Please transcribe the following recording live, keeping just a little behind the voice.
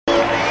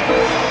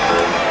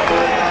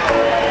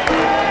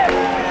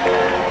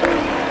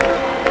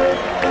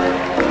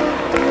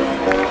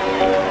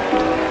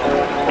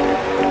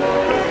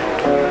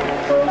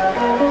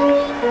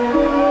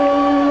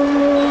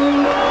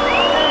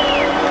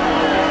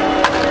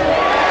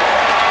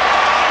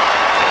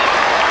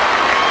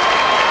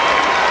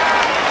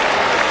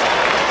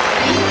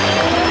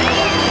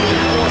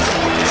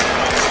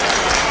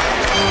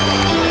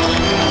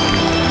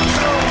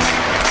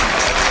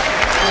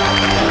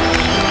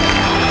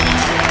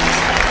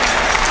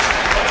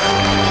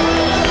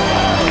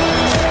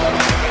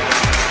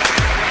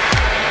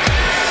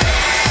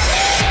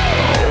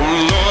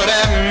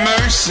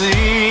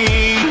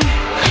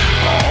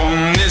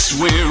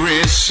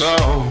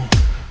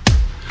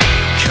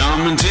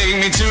Come and take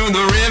me to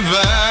the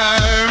river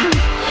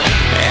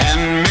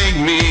and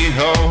make me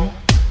whole.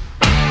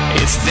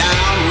 It's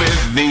down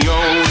with the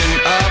old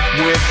and up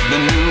with the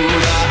new.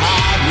 The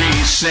hard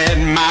reset,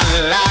 my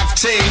life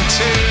take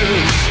two.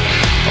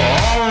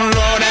 Oh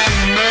Lord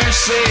have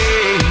mercy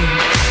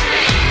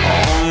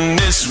on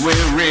this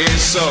weary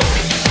soul.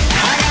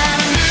 I got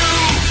a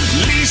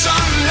new lease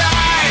on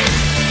life.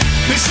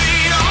 They say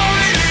you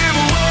only live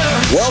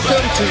once.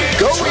 Welcome to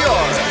Go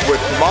Yard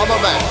with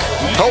Mama Mac,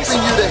 helping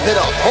you to hit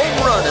a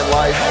home run in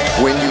life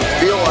when you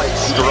feel like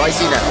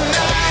striking out.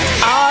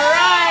 All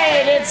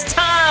right, it's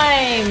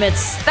time.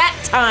 It's that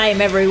time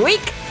every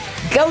week.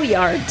 Go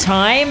Yard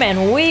time,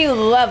 and we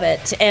love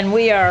it. And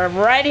we are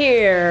right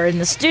here in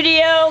the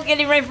studio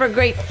getting ready for a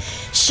great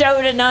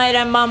show tonight.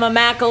 I'm Mama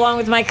Mac along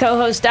with my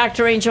co-host,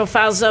 Dr. Angel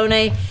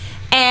Falzone.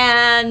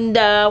 And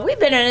we've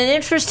been in an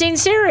interesting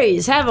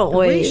series, haven't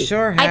we? We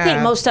sure have. I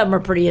think most of them are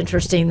pretty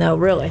interesting, though,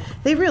 really.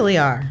 They really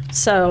are.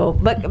 So,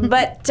 but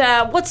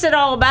what's it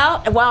all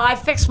about? Well, I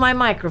fixed my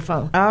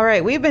microphone. All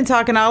right, we've been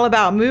talking all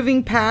about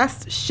moving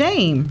past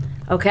shame.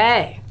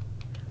 Okay.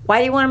 Why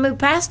do you want to move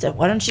past it?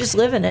 Why don't you just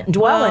live in it and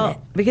dwell in it?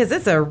 Because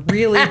it's a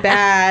really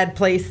bad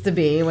place to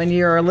be when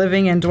you're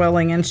living and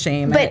dwelling in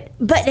shame.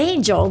 But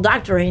Angel,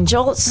 Dr.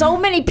 Angel, so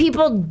many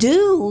people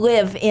do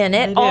live in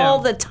it all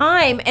the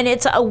time, and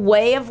it's a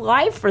way of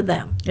life for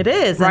them. It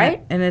is.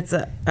 Right? And it's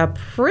a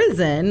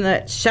prison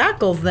that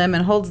shackles them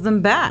and holds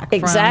them back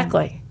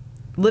Exactly.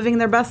 from living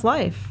their best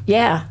life.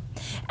 Yeah.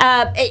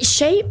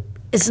 Shame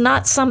is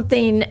not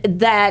something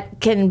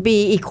that can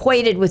be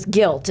equated with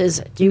guilt, is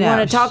it? Do you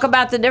want to talk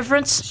about the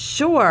difference?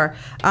 Sure.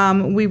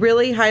 We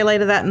really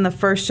highlighted that in the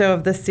first show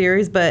of this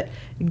series, but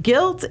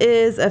guilt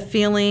is a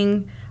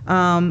feeling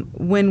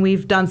when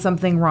we've done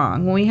something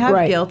wrong. When we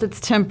have guilt, it's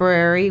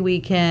temporary. We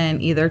can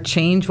either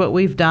change what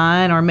we've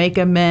done or make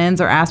amends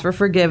or ask for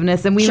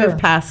forgiveness, and we move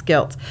past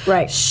guilt.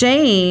 Right.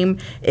 Shame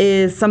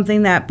is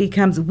something that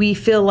becomes, we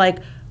feel like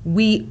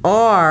we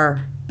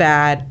are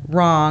bad,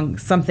 wrong,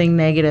 something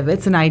negative.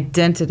 It's an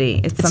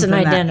identity. It's something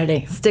an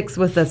identity that sticks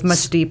with us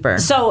much deeper.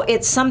 So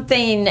it's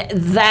something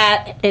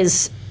that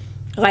is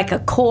like a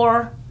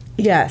core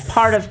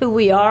part of who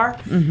we are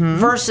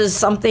versus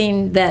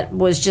something that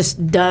was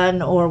just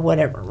done or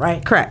whatever,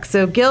 right? Correct.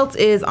 So guilt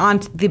is on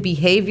the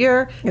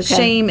behavior. Okay.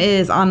 Shame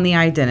is on the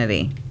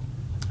identity.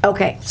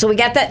 Okay, so we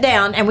got that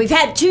down, and we've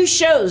had 2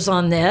 shows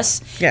on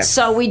this. Yes.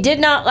 So we did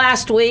not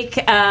last week,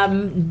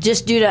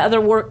 just due to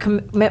other work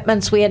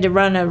commitments. We had to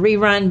run a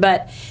rerun,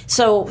 but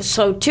so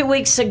 2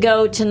 weeks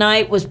ago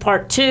tonight was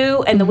part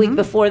 2, and the week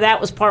before that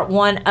was part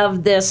 1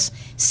 of this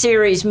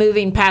series,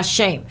 Moving Past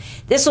Shame.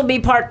 This will be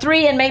part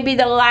 3, and maybe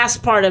the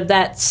last part of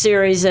that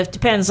series. It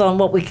depends on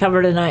what we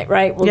cover tonight,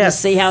 right? We'll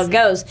just see how it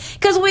goes,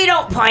 because we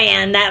don't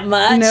plan that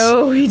much.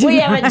 No, we do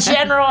not. have a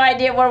general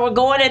idea where we're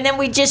going, and then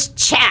we just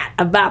chat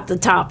about the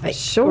topic.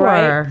 Sure.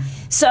 Right?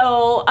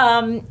 So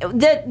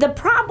the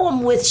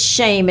problem with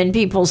shame in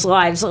people's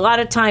lives a lot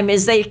of time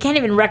is they can't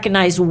even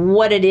recognize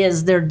what it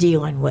is they're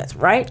dealing with,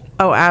 right?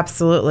 Oh,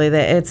 absolutely.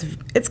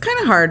 It's kind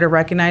of hard to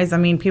recognize. I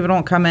mean, people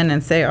don't come in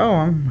and say, "Oh,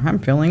 I'm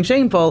feeling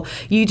shameful."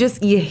 You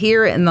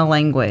hear it in the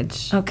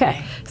language.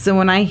 Okay. So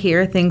when I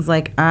hear things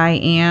like "I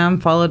am"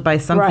 followed by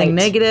something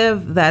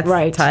negative,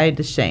 that's tied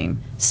to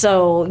shame.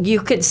 So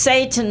you could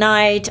say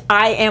tonight,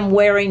 "I am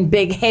wearing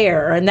big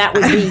hair," and that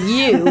would be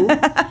you.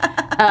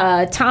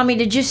 Tommy,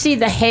 did you see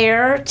the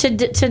hair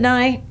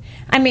tonight?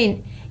 I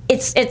mean,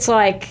 it's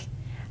like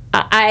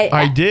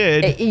I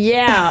did.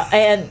 Yeah,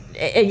 and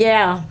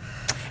yeah.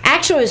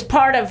 Actually, it was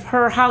part of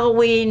her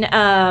Halloween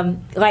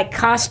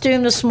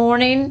costume this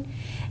morning.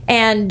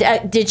 And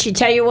did she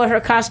tell you what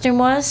her costume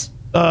was?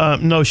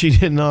 No, she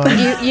did not.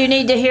 You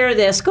need to hear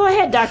this. Go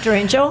ahead, Dr.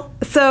 Angel.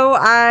 So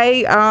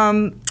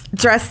I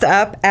dressed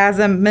up as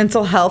a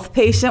mental health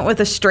patient with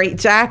a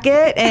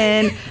straitjacket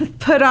and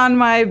put on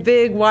my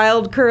big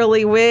wild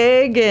curly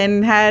wig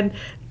and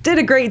did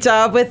a great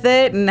job with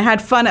it and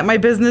had fun at my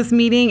business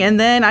meeting. And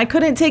then I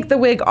couldn't take the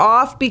wig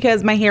off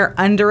because my hair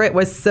under it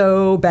was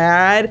so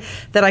bad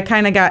that I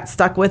kind of got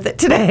stuck with it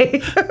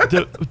today.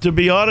 To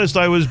be honest,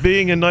 I was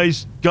being a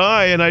nice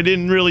guy and I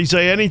didn't really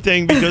say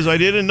anything because I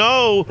didn't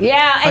know.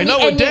 Yeah, I know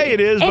what day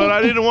it is, but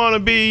I didn't want to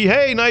be,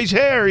 hey, nice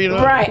hair, you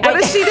know. Right. What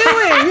is she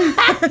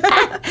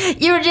doing?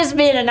 You were just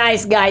being a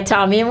nice guy,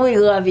 Tommy, and we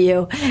love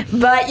you.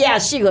 But yeah,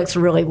 she looks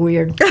really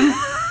weird.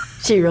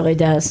 She really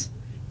does.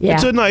 Yeah.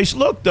 It's a nice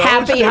look, though.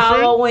 Happy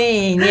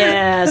Halloween.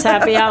 Yes,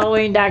 happy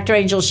Halloween, Dr.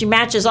 Angel. She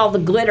matches all the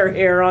glitter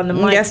here on the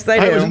mic. Yes, I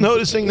do. I was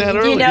noticing that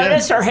earlier. You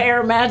notice her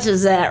hair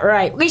matches that,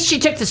 right. At least she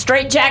took the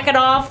straight jacket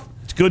off.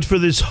 It's good for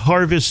this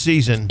harvest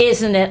season.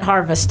 Isn't it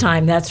harvest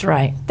time? That's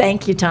right.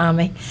 Thank you,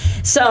 Tommy.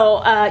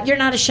 So you're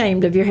not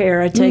ashamed of your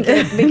hair, I take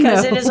it,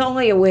 because it is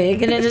only a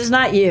wig, and it is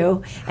not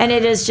you, and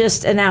it is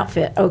just an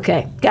outfit.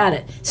 Okay, got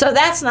it. So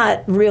that's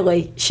not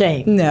really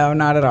shame. No,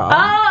 not at all.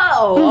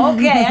 Oh,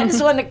 okay. I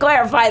just wanted to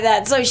clarify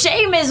that. So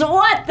shame is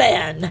what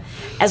then,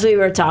 as we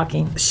were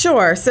talking?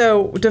 Sure.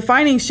 So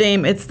defining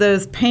shame, it's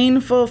those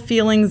painful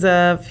feelings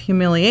of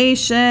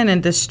humiliation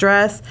and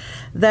distress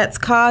that's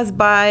caused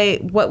by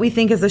what we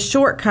think is a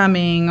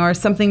shortcoming or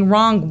something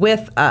wrong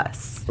with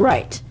us.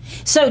 Right.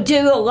 So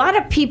do a lot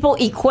of people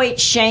equate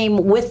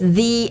shame with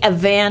the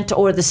event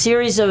or the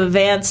series of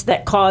events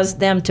that caused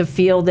them to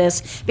feel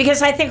this?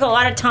 Because I think a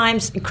lot of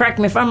times, correct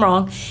me if I'm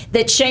wrong,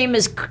 that shame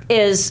is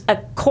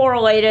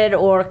correlated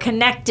or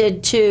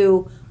connected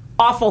to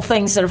awful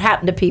things that have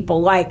happened to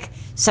people, like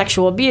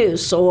sexual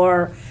abuse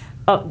or,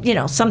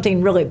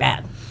 something really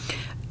bad.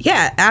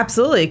 Yeah,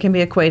 absolutely. It can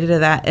be equated to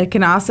that. It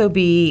can also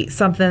be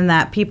something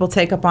that people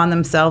take upon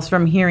themselves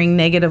from hearing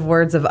negative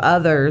words of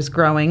others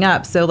growing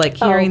up. So like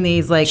hearing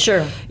these like,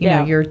 sure. you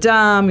know, you're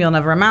dumb, you'll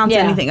never amount to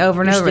anything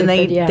over and You're over. And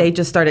stupid, they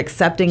just start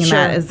accepting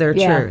that as their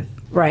truth.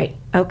 Right.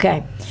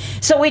 Okay.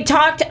 So we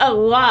talked a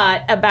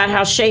lot about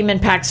how shame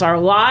impacts our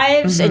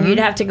lives, and you'd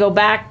have to go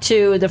back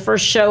to the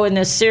first show in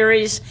this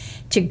series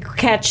to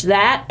catch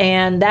that,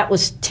 and that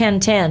was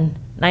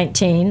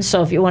 10/10/19.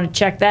 So if you want to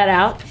check that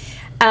out.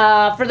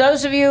 For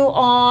those of you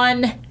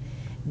on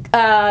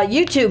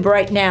YouTube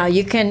right now,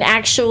 you can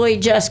actually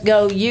just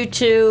go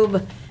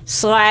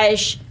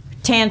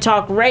YouTube/Tan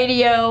Talk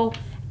Radio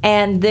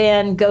and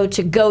then go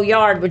to Go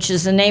Yard, which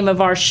is the name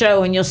of our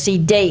show, and you'll see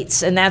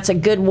dates, and that's a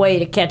good way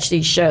to catch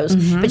these shows.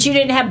 But you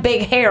didn't have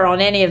big hair on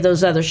any of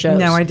those other shows.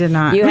 No, I did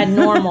not. You had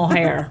normal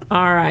hair.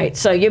 All right.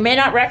 So you may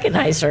not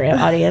recognize her,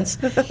 audience.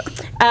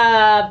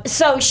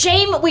 So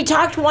shame, we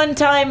talked one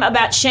time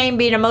about shame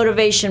being a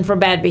motivation for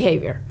bad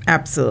behavior.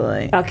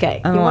 Absolutely. Okay.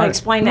 You want to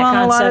explain that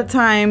concept? A lot of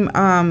time,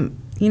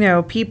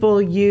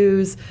 people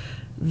use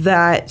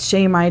that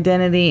shame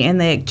identity and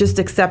they just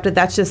accept it.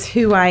 That's just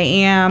who I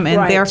am,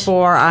 and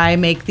therefore I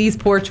make these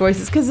poor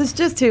choices because it's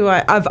just who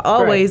I've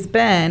always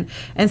been,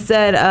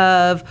 instead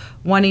of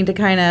wanting to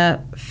kind of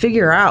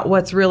figure out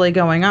what's really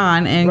going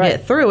on and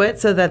get through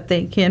it so that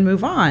they can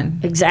move on.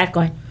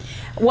 Exactly.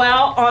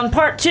 Well, on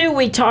part 2,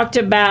 we talked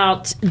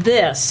about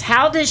this.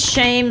 How does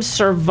shame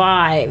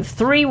survive?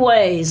 3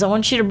 ways. I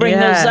want you to bring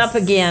those up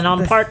again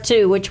on part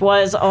 2, which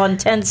was on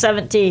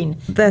 10/17/19.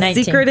 The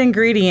secret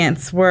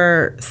ingredients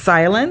were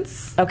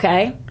silence,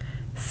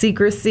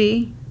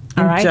 secrecy,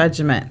 and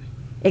judgment.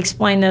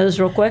 Explain those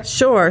real quick.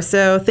 Sure.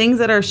 So things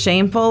that are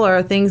shameful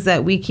are things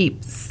that we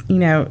keep,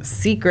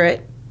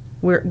 secret.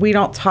 We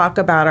don't talk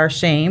about our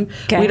shame.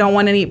 We don't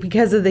want any,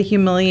 because of the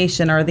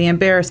humiliation or the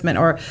embarrassment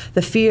or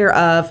the fear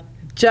of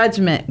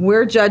judgment.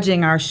 We're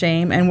judging our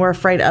shame, and we're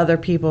afraid other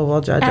people will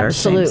judge our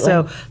shame.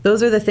 So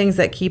those are the things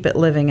that keep it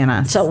living in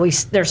us. So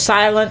there's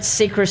silence,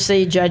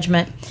 secrecy,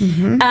 judgment.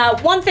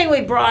 One thing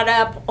we brought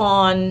up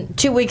on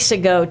 2 weeks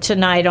ago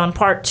tonight on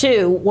part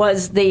 2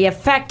 was the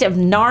effect of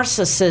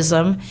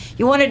narcissism.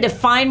 You want to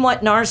define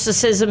what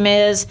narcissism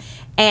is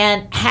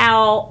and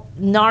how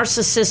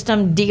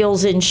narcissism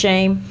deals in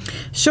shame?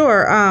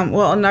 Sure.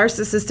 Well, a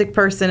narcissistic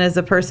person is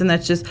a person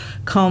that's just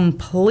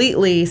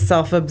completely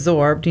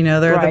self-absorbed.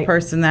 They're the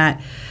person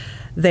that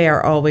they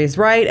are always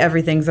right.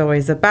 Everything's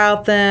always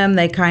about them.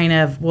 They kind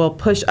of will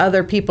push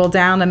other people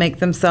down to make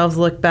themselves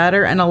look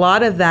better. And a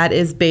lot of that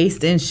is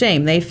based in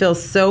shame. They feel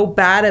so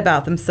bad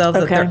about themselves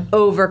that they're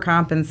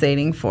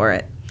overcompensating for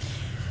it.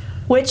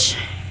 Which...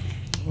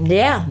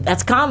 yeah,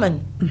 that's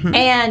common.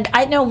 And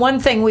I know one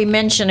thing we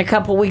mentioned a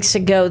couple weeks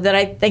ago that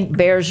I think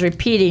bears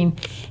repeating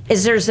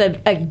is there's a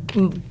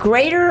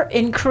greater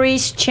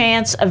increased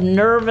chance of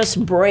nervous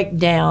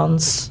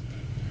breakdowns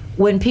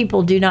when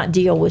people do not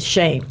deal with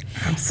shame.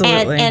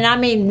 Absolutely. And I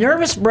mean,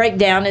 nervous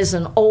breakdown is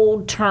an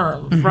old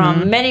term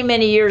from many,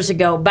 many years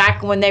ago,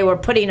 back when they were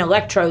putting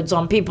electrodes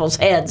on people's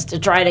heads to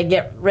try to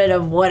get rid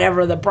of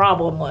whatever the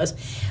problem was.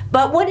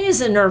 But what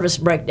is a nervous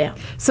breakdown?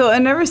 So a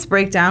nervous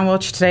breakdown,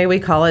 which today we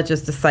call it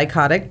just a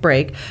psychotic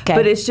break,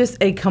 but it's just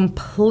a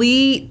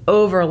complete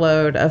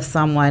overload of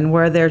someone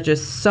where there's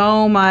just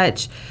too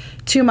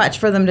much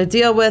for them to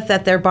deal with,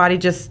 that their body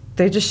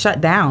they just shut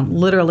down,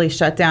 literally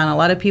shut down. A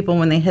lot of people,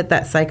 when they hit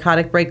that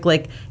psychotic break,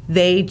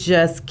 they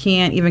just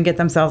can't even get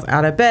themselves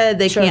out of bed.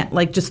 They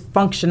can't just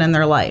function in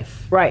their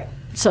life. Right.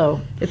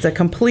 So it's a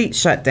complete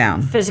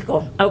shutdown.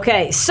 Physical.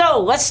 Okay. So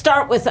let's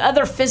start with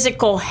other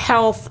physical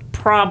health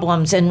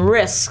problems and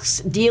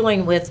risks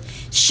dealing with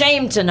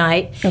shame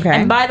tonight. Okay.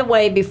 And by the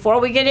way, before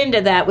we get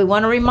into that, we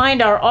want to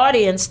remind our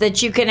audience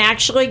that you can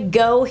actually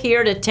go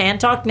here to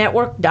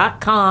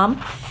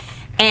tantalknetwork.com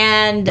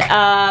and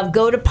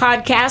go to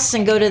podcasts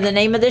and go to the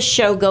name of this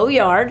show, Go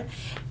Yard.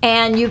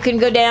 And you can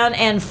go down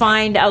and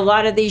find a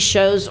lot of these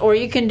shows, or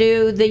you can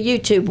do the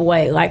YouTube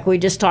way, like we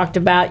just talked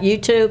about,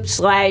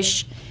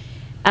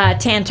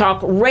 YouTube/Tan Talk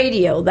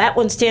Radio. That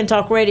one's Tan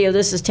Talk Radio.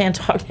 This is Tan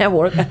Talk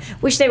Network. I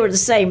wish they were the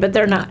same, but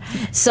they're not.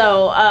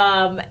 So,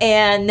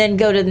 and then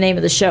go to the name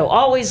of the show.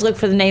 Always look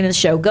for the name of the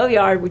show, Go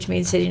Yard, which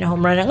means hitting a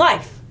home run in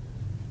life.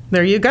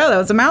 There you go. That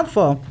was a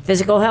mouthful.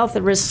 Physical health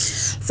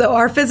risks. So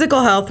our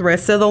physical health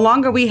risks. So the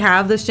longer we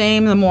have the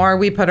shame, the more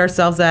we put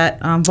ourselves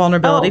at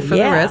vulnerability for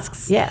the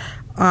risks. Yeah.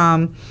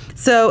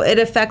 So it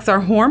affects our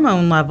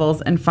hormone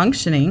levels and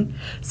functioning.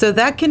 So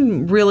that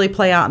can really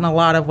play out in a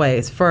lot of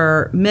ways.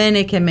 For men,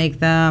 it can make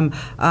them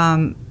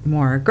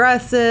more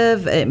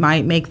aggressive. It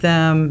might make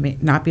them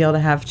not be able to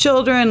have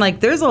children. Like,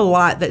 there's a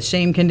lot that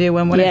shame can do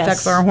when it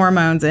affects our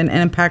hormones and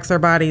impacts our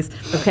bodies.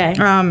 Okay.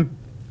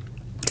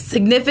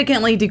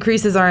 Significantly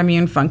decreases our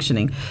immune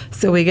functioning.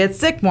 So we get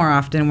sick more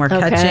often. We're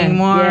catching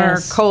more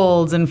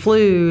colds and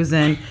flus.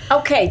 And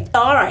okay,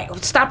 all right.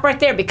 Stop right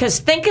there, because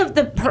think of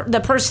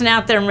the person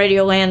out there in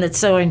Radio Land that's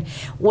saying,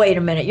 wait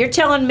a minute, you're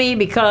telling me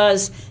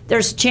because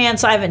there's a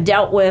chance I haven't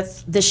dealt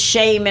with the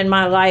shame in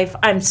my life,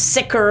 I'm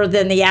sicker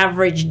than the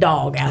average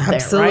dog out there,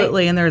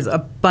 absolutely, right? And there's a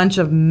bunch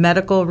of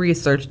medical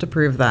research to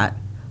prove that.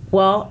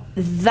 Well,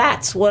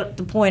 that's what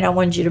the point I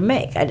wanted you to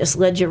make. I just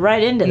led you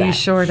right into that. You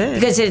sure did.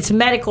 Because it's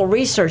medical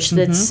research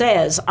that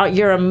says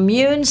your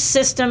immune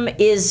system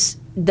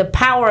the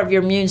power of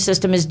your immune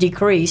system is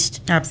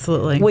decreased.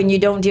 Absolutely. When you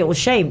don't deal with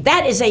shame.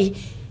 That is a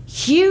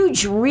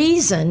huge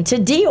reason to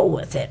deal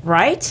with it,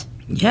 right?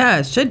 Yeah,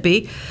 it should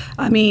be.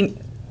 I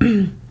mean,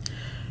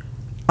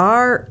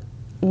 our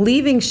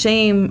leaving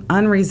shame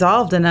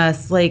unresolved in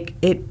us, like,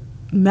 it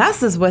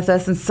messes with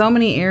us in so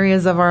many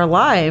areas of our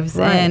lives.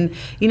 Right. And,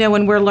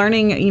 when we're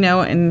learning,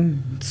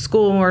 in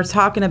school, when we're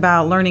talking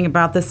about learning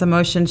about this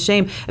emotion,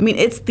 shame, I mean,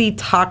 it's the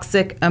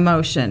toxic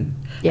emotion.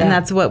 Yeah. And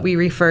that's what we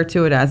refer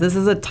to it as. This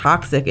is a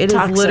toxic. It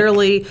is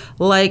literally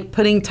like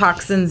putting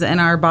toxins in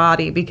our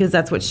body, because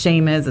that's what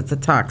shame is. It's a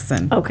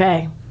toxin.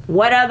 Okay.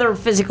 What other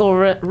physical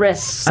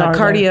risks are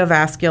there?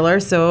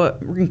 Cardiovascular, so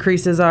it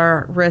increases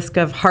our risk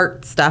of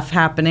heart stuff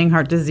happening,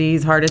 heart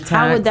disease, heart attacks.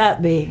 How would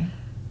that be?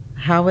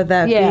 How would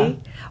that be?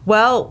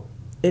 Well,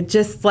 it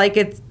just like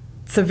it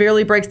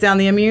severely breaks down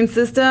the immune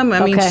system.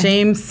 I mean,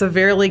 shame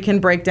severely can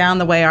break down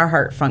the way our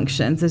heart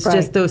functions. It's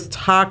just those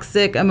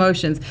toxic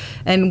emotions.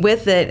 And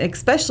with it,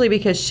 especially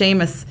because shame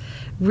is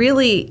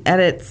really at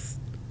its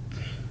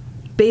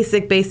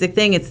basic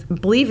thing, it's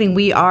believing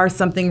we are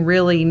something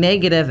really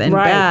negative and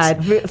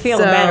bad.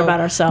 Feeling bad about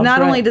ourselves.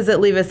 Not only does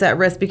it leave us at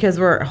risk because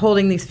we're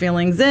holding these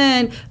feelings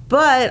in,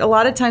 but a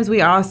lot of times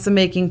we are also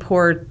making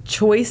poor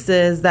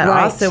choices that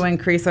also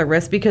increase our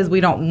risk because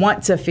we don't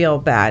want to feel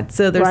bad.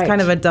 So there's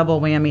kind of a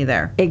double whammy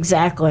there.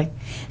 Exactly.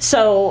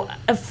 So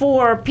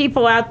for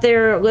people out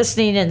there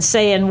listening and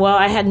saying, well,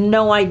 I had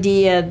no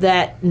idea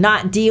that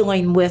not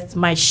dealing with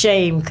my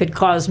shame could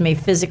cause me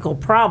physical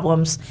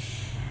problems,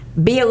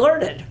 be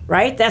alerted,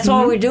 right? That's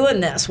why we're doing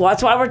this. Well,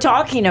 that's why we're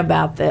talking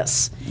about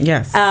this.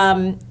 Yes.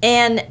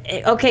 And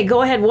okay,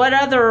 go ahead. What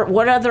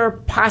other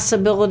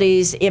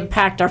possibilities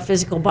impact our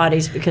physical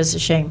bodies because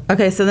of shame?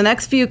 Okay, so the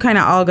next few kind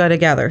of all go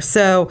together.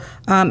 So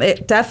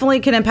it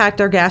definitely can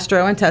impact our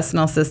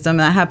gastrointestinal system.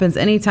 That happens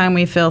anytime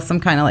we feel some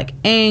kind of like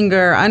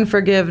anger,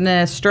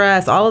 unforgiveness,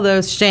 stress, all of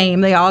those, shame.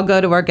 They all go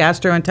to our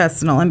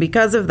gastrointestinal, and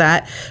because of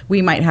that,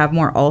 we might have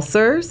more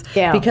ulcers.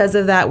 Yeah. Because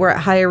of that, we're at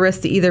higher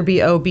risk to either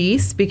be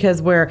obese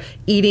because we're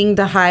eating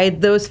to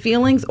hide those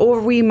feelings, or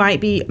we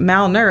might be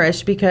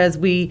malnourished because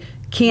we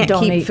can't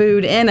keep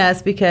food in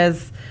us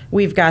because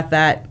we've got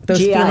those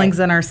feelings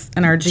in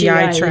our GI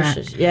tract.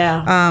 Issues.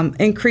 Yeah.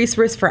 Increased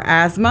risk for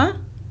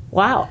asthma.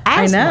 Wow,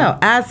 asthma. I know,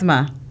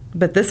 asthma.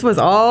 But this was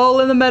all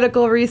in the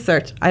medical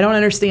research. I don't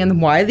understand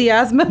why the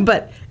asthma,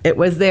 but it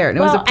was there. And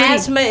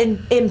asthma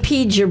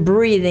impedes your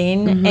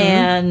breathing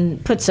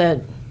and puts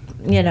a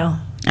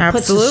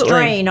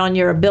strain on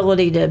your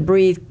ability to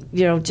breathe,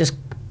 just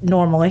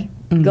normally.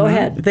 Go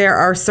ahead. There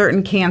are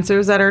certain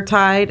cancers that are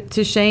tied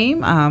to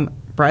shame.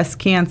 Breast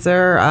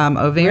cancer,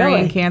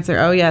 ovarian cancer.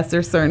 Oh, yes,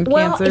 there's certain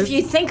cancers. Well, if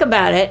you think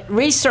about it,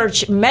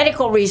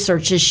 medical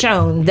research has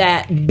shown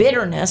that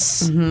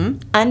bitterness,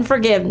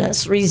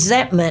 unforgiveness,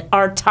 resentment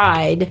are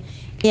tied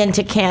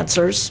into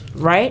cancers,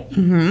 right?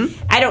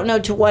 I don't know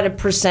to what a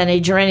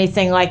percentage or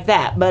anything like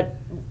that, but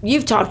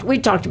we've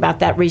talked about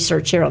that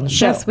research here on the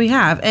show. Yes, we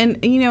have.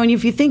 And, and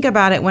if you think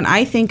about it, when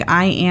I think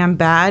I am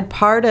bad,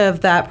 part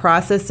of that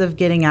process of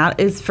getting out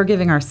is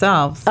forgiving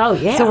ourselves. Oh,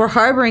 yeah. So we're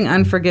harboring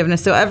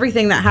unforgiveness. So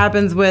everything that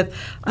happens with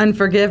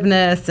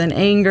unforgiveness and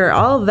anger,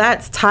 all of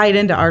that's tied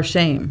into our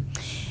shame.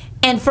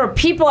 And for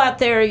people out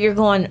there, you're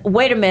going,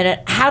 wait a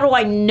minute, how do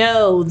I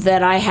know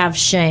that I have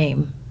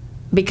shame?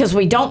 Because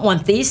we don't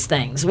want these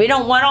things. We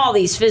don't want all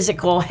these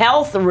physical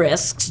health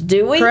risks,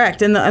 do we?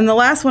 Correct. And the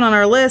last one on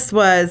our list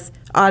was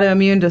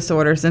autoimmune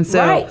disorders. And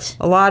so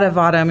a lot of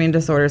autoimmune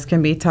disorders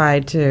can be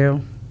tied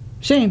to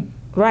shame.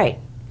 Right.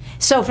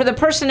 So for the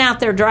person out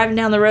there driving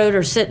down the road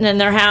or sitting in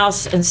their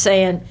house and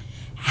saying,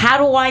 how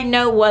do I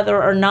know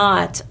whether or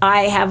not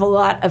I have a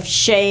lot of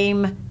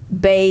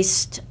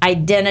shame-based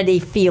identity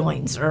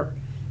feelings? Or,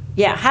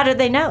 how do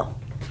they know?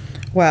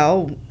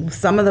 Well,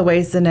 some of the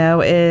ways to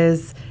know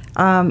is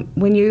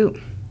when you're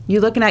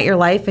looking at your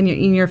life and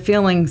you're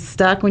feeling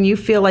stuck, when you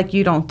feel like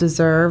you don't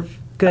deserve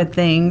good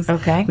things,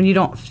 when you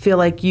don't feel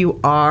like you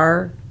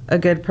are a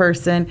good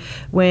person,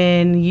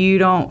 when you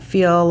don't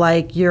feel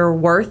like you're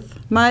worth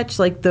much,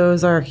 like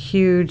those are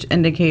huge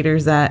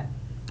indicators that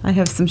I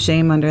have some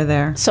shame under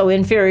there. So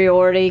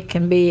inferiority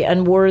can be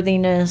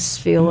unworthiness,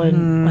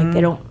 feeling like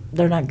they don't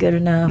they're not good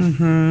enough.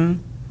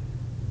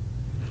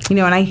 You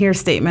know, and I hear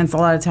statements a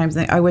lot of times,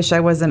 I wish I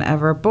wasn't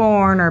ever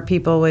born, or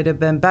people would have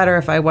been better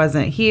if I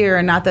wasn't here.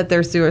 And not that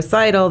they're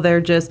suicidal,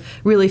 they're just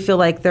really feel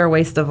like they're a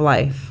waste of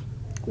life.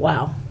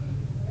 Wow.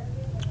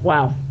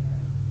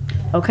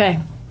 Okay.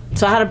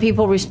 So how do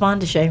people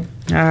respond to shame?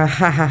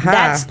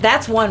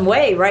 That's one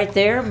way right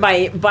there,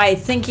 by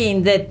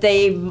thinking that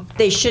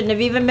they shouldn't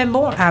have even been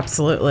born.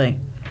 Absolutely.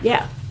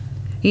 Yeah.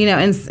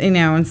 And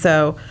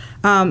so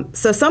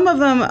some of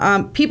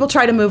them, people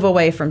try to move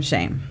away from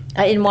shame.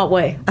 In what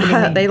way? What do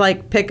you mean? They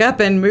like pick up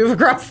and move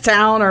across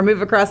town, or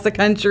move across the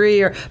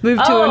country, or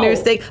move to a new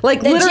state. Like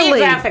the literally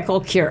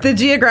geographical cure. The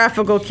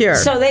geographical cure.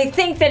 So they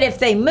think that if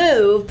they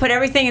move, put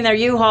everything in their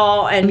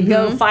U-Haul and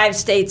go 5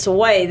 states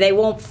away, they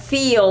won't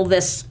feel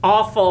this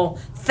awful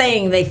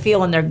thing they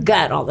feel in their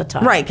gut all the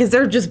time. Right, because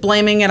they're just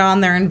blaming it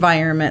on their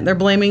environment. They're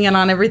blaming it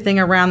on everything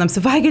around them. So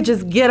if I could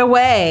just get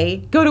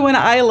away, go to an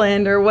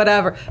island or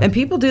whatever. And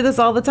people do this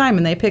all the time,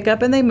 and they pick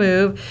up and they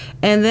move,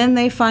 and then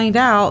they find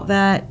out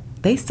that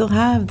they still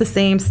have the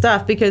same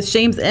stuff, because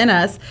shame's in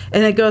us,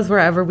 and it goes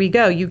wherever we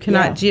go. You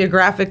cannot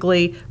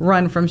geographically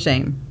run from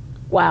shame.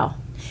 Wow.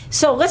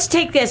 So let's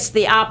take this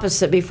the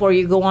opposite before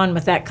you go on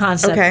with that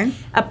concept. Okay.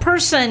 A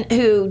person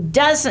who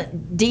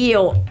doesn't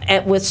deal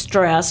with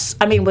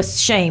with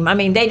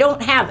shame, they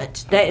don't have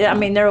it.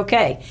 They're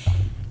okay.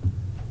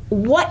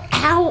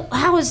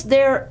 How is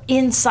their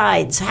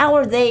insides? How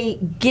are they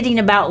getting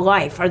about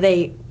life? Are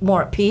they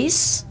more at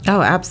peace?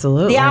 Oh,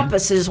 absolutely. The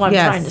opposite is what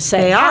I'm trying to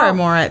say. They are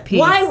more at peace.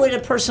 Why would a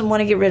person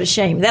want to get rid of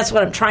shame? That's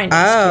what I'm trying to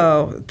ask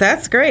you. Oh,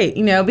 that's great.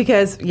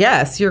 Because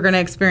yes, you're going to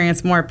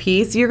experience more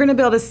peace. You're going to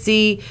be able to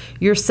see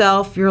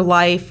yourself, your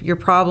life, your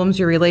problems,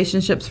 your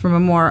relationships from a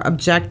more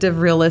objective,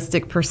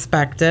 realistic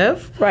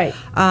perspective. Right.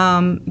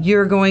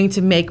 You're going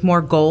to make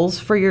more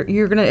goals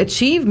you're going to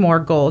achieve more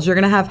goals. You're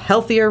going to have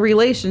healthier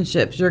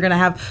relationships. You're going to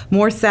have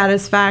more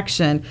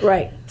satisfaction.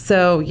 Right.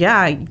 So,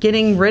 yeah,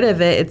 getting rid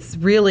of it, it's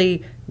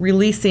really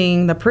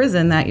releasing the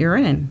prison that you're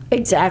in.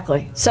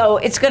 Exactly. So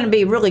it's going to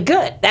be really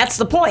good. That's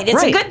the point.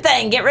 It's a good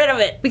thing. Get rid of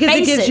it. Because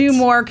it gives you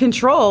more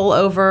control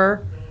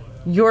over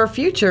your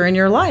future and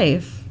your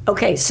life.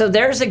 Okay, so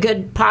there's a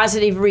good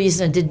positive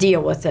reason to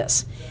deal with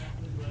this.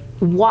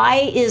 Why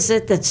is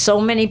it that so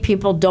many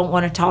people don't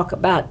want to talk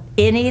about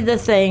any of the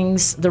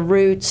things, the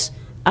roots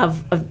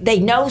of they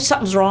know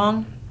something's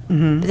wrong,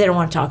 but they don't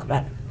want to talk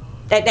about it?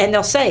 And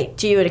they'll say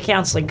to you at a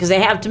counseling, because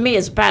they have to me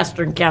as a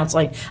pastor in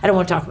counseling, I don't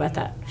want to talk about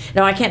that.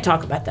 No, I can't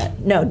talk about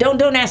that. No,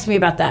 don't ask me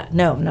about that.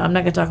 No, I'm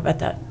not going to talk about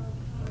that.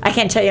 I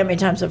can't tell you how many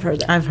times I've heard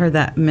that. I've heard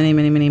that many,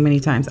 many, many,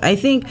 many times. I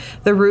think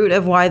the root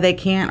of why they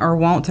can't or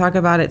won't talk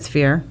about it's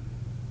fear.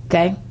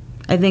 Okay.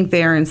 I think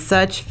they are in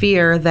such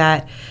fear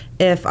that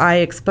if I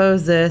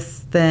expose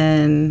this,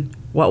 then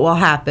what will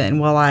happen?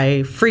 Will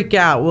I freak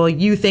out? Will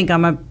you think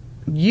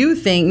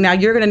now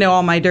you're going to know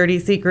all my dirty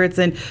secrets,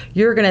 and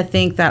you're going to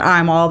think that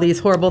I'm all these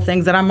horrible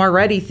things that I'm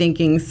already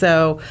thinking.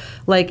 So,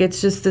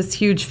 it's just this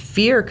huge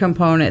fear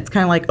component. It's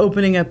kind of like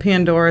opening a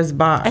Pandora's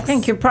box. I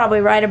think you're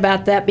probably right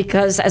about that,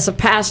 because as a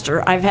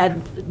pastor, I've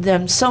had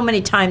them so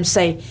many times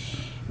say,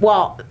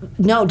 well,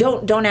 no,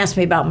 don't ask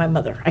me about my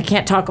mother. I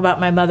can't talk about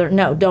my mother.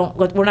 No, don't.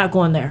 We're not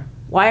going there.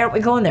 Why aren't we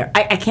going there?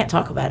 I can't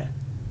talk about it,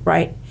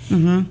 right?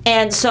 Mm-hmm.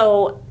 And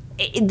so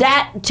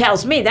that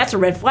tells me that's a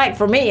red flag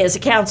for me as a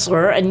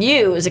counselor, and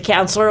you as a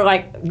counselor,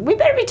 we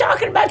better be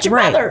talking about your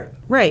mother.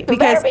 Right. We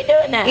better be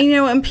doing that.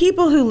 And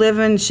people who live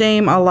in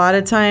shame, a lot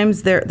of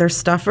times they're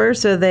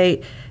stuffers, so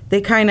they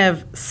kind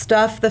of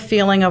stuff the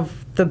feeling of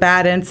the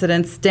bad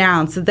incidents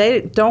down. So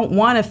they don't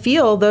want to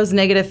feel those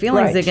negative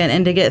feelings again.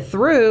 And to get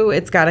through,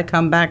 it's got to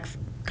come back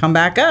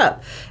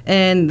up,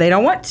 and they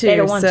don't want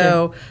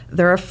to.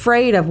 They're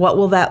afraid of what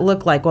will that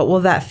look like? What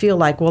will that feel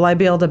like? Will I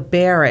be able to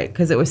bear it?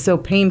 Because it was so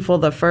painful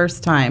the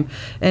first time.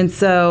 And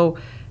so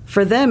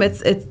for them,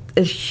 it's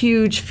a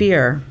huge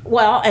fear.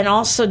 Well, and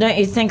also, don't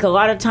you think a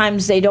lot of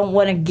times they don't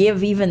want to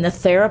give even the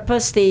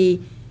therapist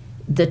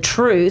the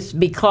truth,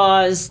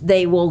 because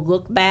they will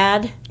look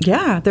bad?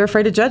 Yeah, they're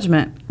afraid of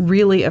judgment.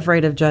 Really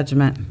afraid of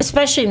judgment.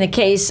 Especially in the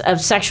case of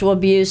sexual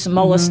abuse and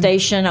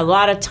molestation. A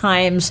lot of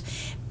times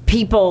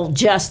people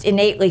just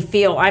innately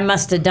feel, I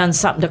must have done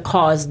something to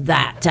cause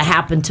that to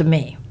happen to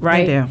me,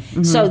 right? They do.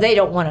 Mm-hmm. So they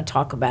don't want to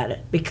talk about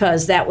it,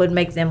 because that would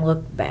make them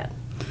look bad.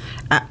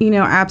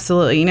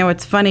 Absolutely.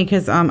 It's funny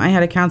because I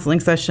had a counseling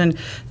session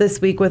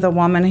this week with a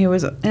woman who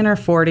was in her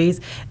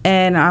 40s,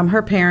 and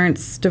her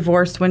parents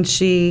divorced when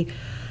she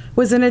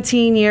was in her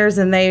teen years,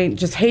 and they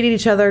just hated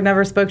each other,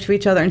 never spoke to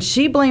each other. And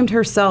she blamed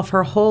herself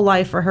her whole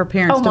life for her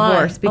parents'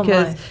 divorce,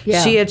 because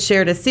she had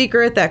shared a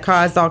secret that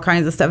caused all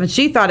kinds of stuff. And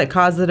she thought it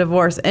caused the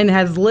divorce, and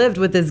has lived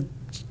with this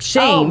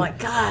shame. Oh, my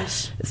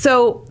gosh.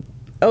 So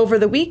over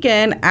the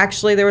weekend,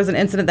 actually, there was an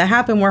incident that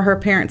happened where her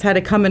parents had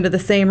to come into the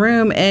same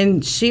room,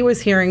 and she was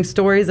hearing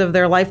stories of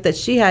their life that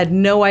she had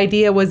no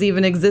idea was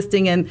even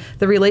existing in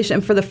the relation.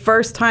 And for the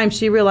first time,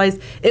 she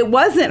realized it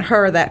wasn't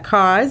her that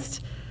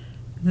caused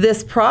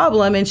this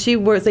problem, and she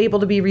was able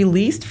to be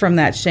released from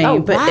that shame. Oh,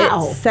 but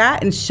wow. It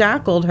sat and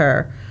shackled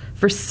her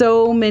for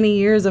so many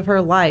years of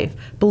her life,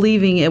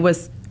 believing it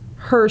was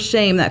her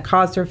shame that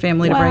caused her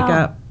family to break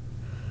up.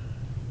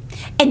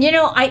 And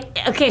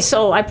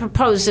so I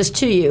propose this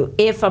to you.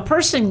 If a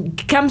person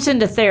comes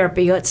into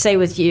therapy, let's say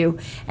with you,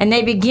 and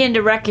they begin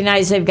to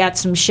recognize they've got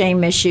some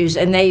shame issues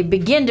and they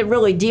begin to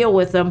really deal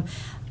with them,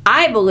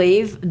 I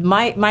believe,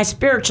 my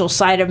spiritual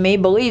side of me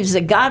believes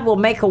that God will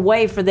make a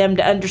way for them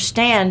to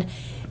understand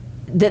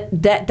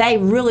that they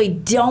really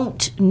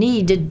don't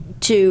need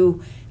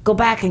to go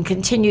back and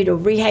continue to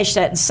rehash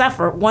that and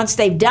suffer. Once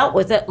they've dealt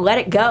with it, let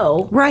it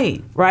go.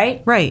 Right.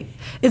 Right? Right.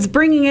 It's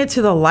bringing it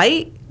to the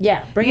light.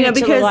 Yeah, bringing it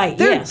to the light,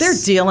 because they're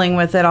dealing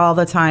with it all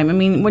the time. I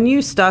mean, when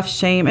you stuff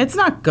shame, it's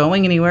not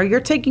going anywhere. You're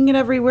taking it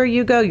everywhere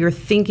you go. You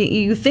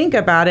think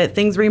about it.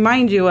 Things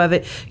remind you of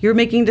it. You're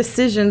making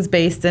decisions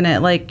based in it.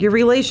 Like, your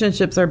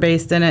relationships are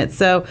based in it.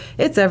 So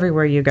it's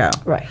everywhere you go.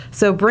 Right.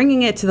 So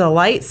bringing it to the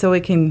light so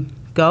it can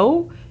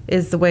go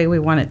is the way we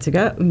want it to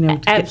go.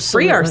 To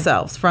free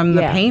ourselves from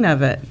the pain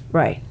of it.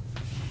 Right.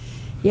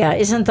 Yeah.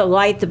 Isn't the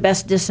light the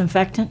best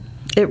disinfectant?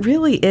 It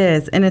really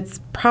is. And it's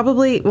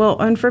probably,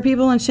 and for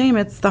people in shame,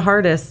 it's the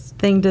hardest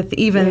thing to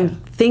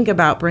think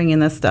about, bringing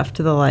this stuff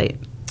to the light.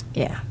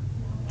 Yeah.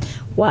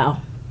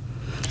 Wow.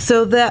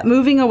 So that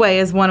moving away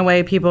is one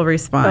way people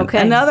respond. Okay.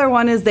 Another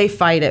one is they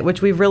fight it,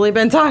 which we've really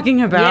been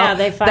talking about. Yeah,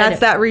 they fight That's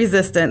that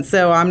resistance.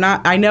 So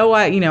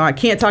I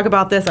can't talk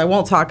about this. I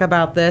won't talk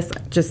about this.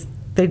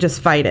 They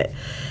just fight it.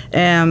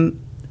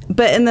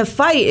 But in the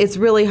fight, it's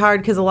really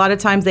hard because a lot of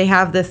times they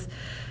have this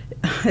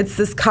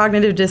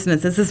cognitive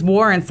dissonance. It's this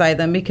war inside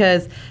them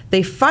because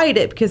they fight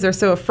it because they're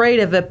so afraid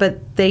of it,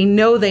 but they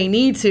know they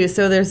need to.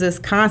 So there's this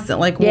constant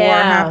war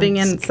happening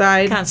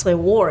inside.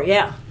 Constantly war,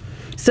 yeah.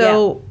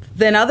 So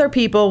then other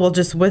people will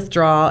just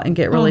withdraw and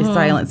get really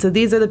silent. So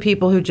these are the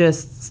people who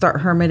just start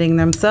hermiting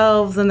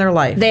themselves in their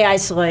life. They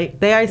isolate.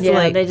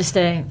 Yeah, they just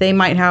stay. They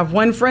might have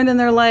one friend in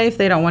their life.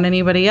 They don't want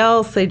anybody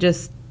else. They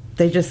just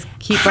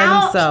keep by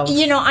themselves.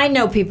 I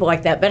know people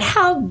like that, but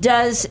how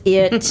does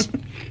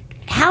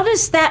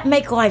that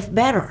make life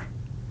better?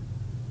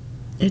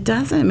 It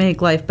doesn't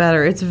make life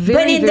better. It's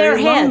very,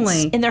 very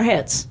lonely. In their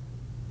heads.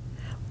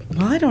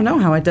 Well, I don't know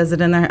how it does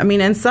it in there. I mean,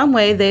 in some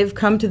way, they've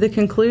come to the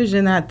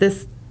conclusion that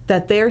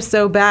they're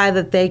so bad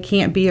that they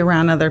can't be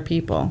around other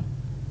people.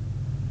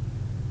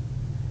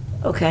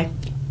 Okay.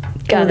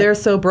 They're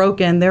so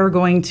broken, they're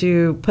going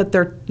to put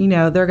their,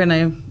 they're going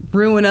to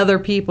ruin other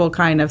people,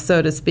 kind of,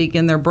 so to speak,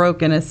 in their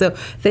brokenness. So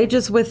they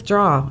just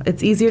withdraw.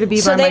 It's easier to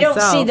be by myself. So they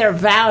don't see their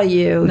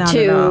value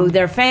to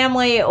their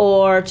family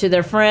or to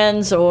their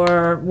friends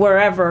or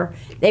wherever.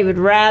 They would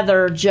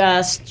rather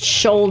just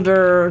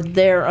shoulder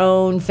their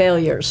own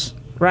failures,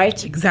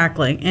 right?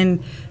 Exactly.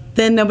 And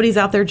then nobody's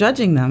out there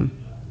judging them.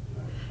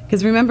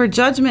 Because remember,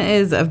 judgment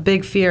is a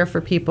big fear for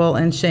people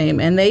in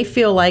shame. And they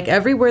feel like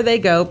everywhere they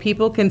go,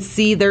 people can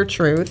see their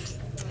truth.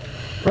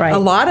 Right. A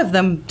lot of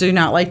them do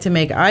not like to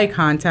make eye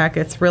contact.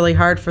 It's really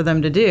hard for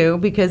them to do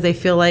because they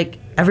feel like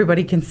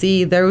everybody can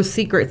see those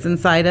secrets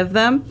inside of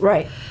them.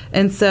 Right.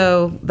 And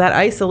so that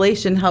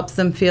isolation helps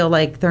them feel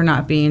like they're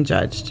not being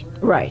judged.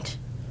 Right.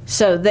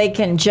 So they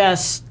can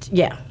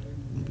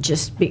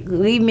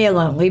leave me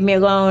alone. Leave me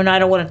alone. I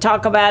don't want to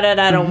talk about it.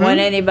 I don't want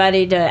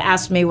anybody to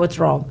ask me what's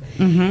wrong.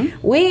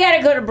 Mm-hmm. We got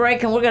to go to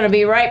break, and we're going to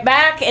be right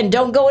back. And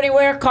don't go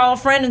anywhere. Call a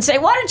friend and say,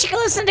 why don't you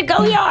listen to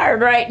Go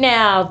Yard right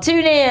now?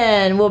 Tune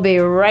in. We'll be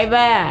right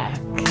back.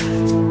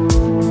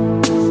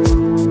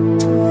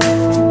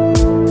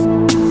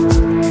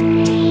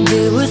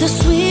 They were the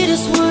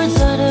sweetest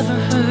words I'd ever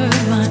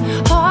heard. My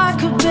heart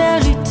could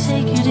barely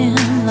take it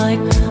in, like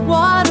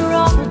water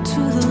offered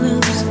to the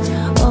lips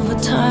of a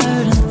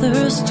tired and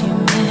thirsty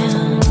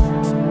man.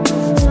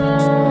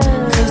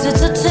 'Cause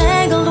it's a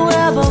tangled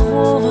web of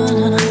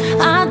woven, and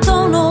I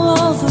don't know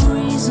all the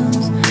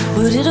reasons,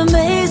 but it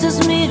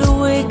amazes me to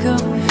wake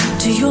up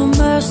to your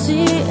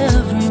mercy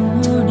every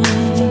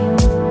morning.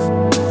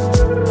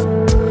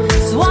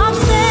 So I'm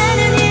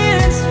standing here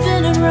and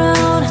spinning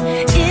round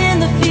in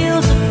the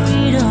fields of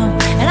freedom,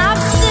 and I'm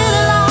still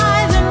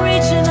alive and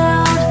reaching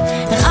out,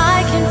 and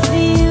I can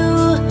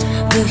feel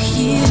the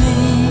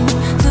healing.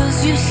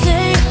 'Cause you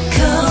say,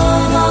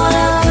 come on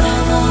up,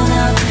 come on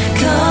up,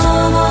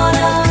 come on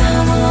up,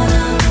 come on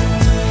up,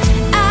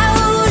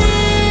 out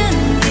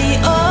in the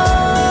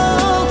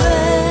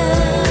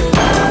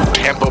open.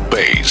 Tampa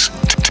Bay's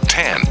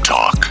Tan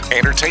Talk.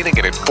 Entertaining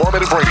and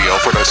informative radio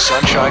for the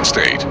Sunshine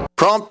State.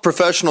 Prompt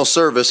professional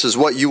service is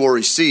what you will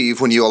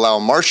receive when you allow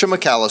Marcia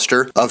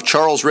McAllister of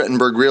Charles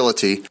Rittenberg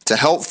Realty to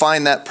help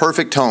find that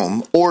perfect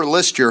home or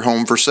list your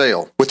home for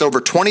sale. With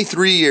over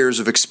 23 years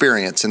of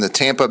experience in the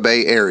Tampa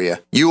Bay area,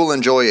 you will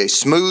enjoy a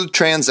smooth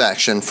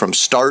transaction from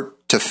start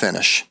to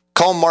finish.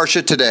 Call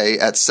Marcia today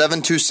at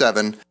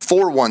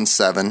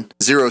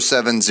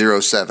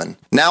 727-417-0707.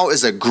 Now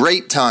is a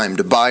great time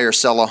to buy or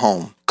sell a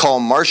home. Call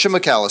Marcia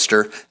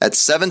McAllister at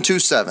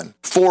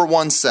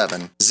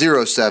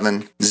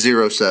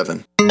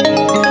 727-417-0707.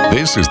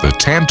 This is the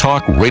Tan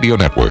Talk Radio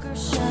Network.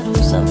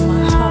 Shadows of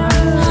my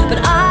heart, but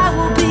I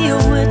will be a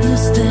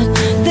witness that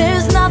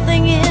there's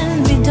nothing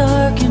in me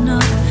dark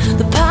enough.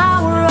 The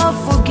power of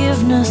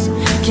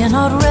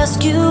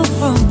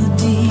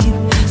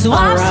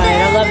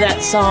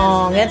that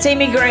song. That's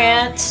Amy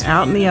Grant.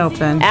 Out in the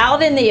open.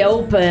 Out in the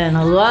Open.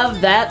 I love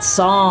that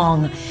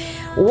song.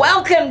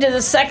 Welcome to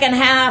the second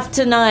half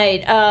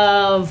tonight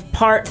of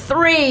part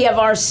 3 of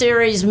our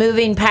series,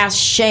 Moving Past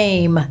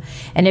Shame.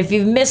 And if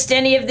you've missed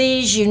any of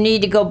these, you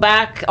need to go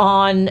back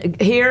on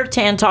here,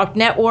 Tan Talk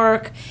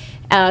Network,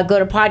 go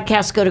to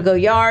podcast, go to Go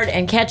Yard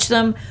and catch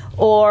them,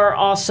 or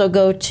also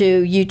go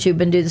to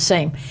YouTube and do the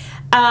same.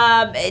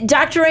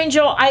 Dr.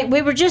 Angel,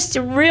 we were just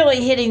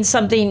really hitting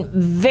something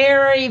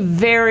very,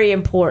 very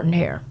important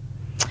here.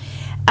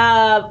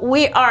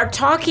 We are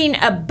talking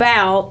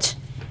about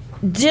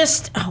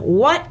just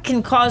what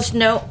can cause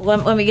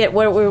let me get,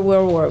 where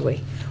were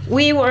we?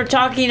 We were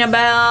talking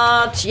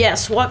about,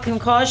 yes, what can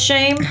cause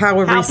shame?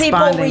 How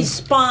people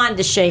respond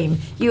to shame.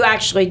 You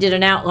actually did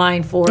an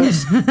outline for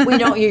us. We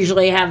don't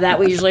usually have that.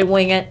 We usually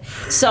wing it.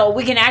 So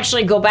we can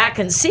actually go back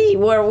and see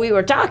where we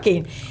were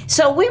talking.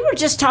 So we were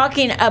just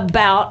talking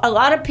about a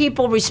lot of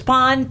people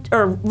respond,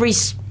 or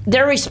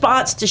their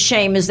response to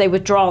shame is they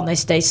withdraw and they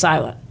stay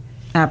silent.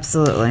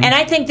 Absolutely. And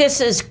I think this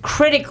is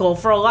critical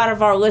for a lot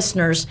of our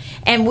listeners.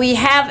 And we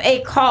have a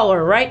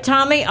caller, right,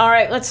 Tommy? All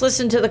right, let's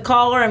listen to the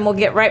caller, and we'll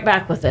get right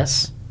back with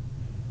this.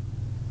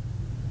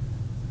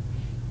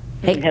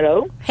 Hey.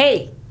 Hello.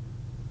 Hey.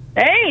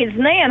 Hey, it's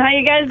Nan. How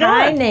you guys doing?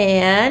 Hi,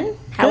 Nan.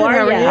 How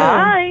are you?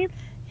 Hi.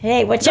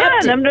 Hey, what you up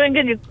Good. to? I'm doing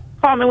good. You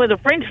caught me with a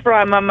French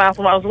fry in my mouth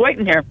while I was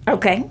waiting here.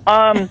 Okay.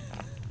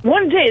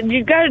 One day,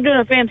 you guys are doing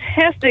a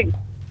fantastic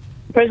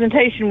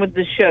presentation with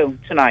this show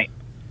tonight.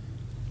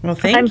 Well,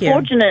 thank I'm you.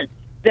 fortunate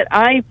that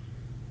I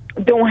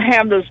don't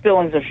have those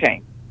feelings of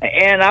shame,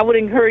 and I would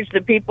encourage the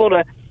people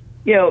to,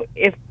 if You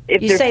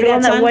they're say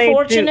feeling that's that way,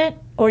 unfortunate,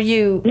 or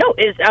you? No,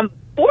 I'm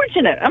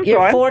fortunate. You're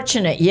sorry.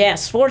 fortunate.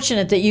 Yes,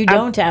 fortunate that you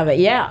don't have it.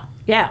 Yeah,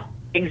 yeah.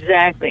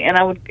 Exactly, and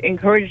I would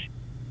encourage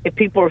if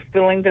people are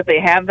feeling that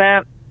they have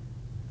that,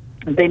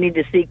 they need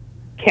to seek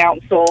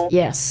counsel.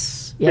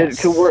 Yes.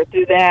 To work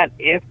through that.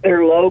 If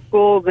they're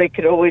local, they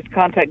could always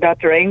contact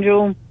Dr.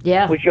 Angel.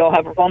 Yeah. Which y'all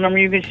have a phone number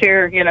you can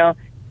share.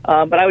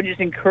 But I would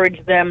just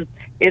encourage them.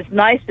 It's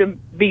nice to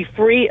be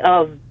free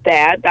of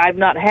that. I've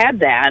not had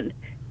that,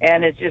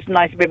 and it's just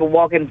nice to be able to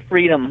walk in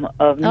freedom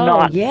of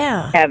not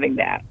having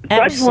that. So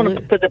I just wanted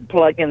to put the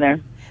plug in there.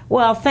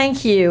 Well,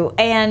 thank you.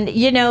 And,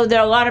 there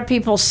are a lot of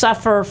people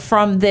suffer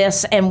from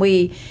this, and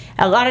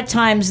a lot of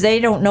times they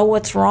don't know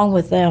what's wrong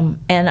with them.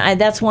 And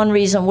that's one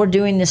reason we're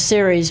doing this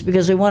series,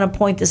 because we want to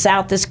point this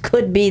out. This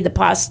could be the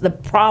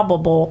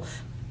probable,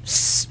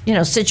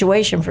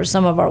 situation for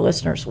some of our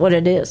listeners, what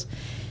it is.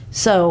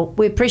 So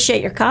we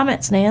appreciate your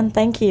comments, Nan.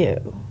 Thank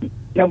you.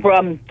 No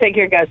problem. Take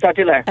care, guys. Talk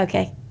to you later.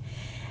 Okay.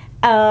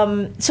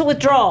 So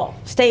withdrawal,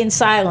 staying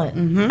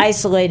silent,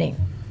 isolating.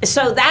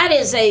 So that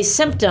is a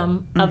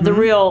symptom of the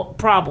real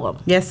problem.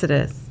 Yes, it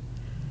is.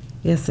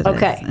 Yes, it is.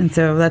 Okay. And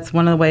so that's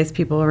one of the ways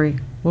people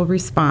will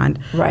respond.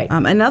 Right.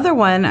 Another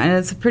one, and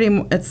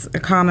it's a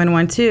common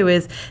one too,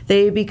 is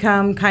they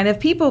become kind of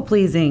people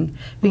pleasing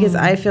because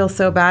I feel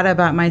so bad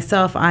about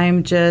myself.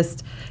 I'm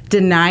just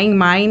denying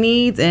my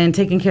needs and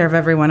taking care of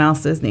everyone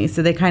else's needs.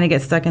 So they kind of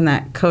get stuck in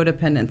that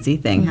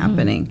codependency thing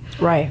happening.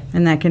 Right.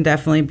 And that can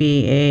definitely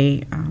be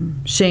a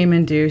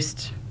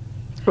shame-induced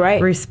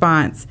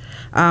response.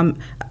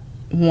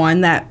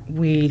 One that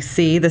we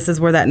see, this is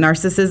where that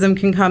narcissism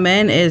can come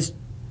in, is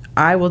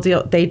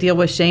they deal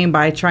with shame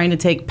by trying to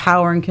take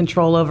power and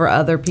control over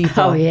other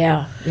people. Oh,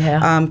 yeah.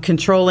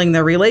 Controlling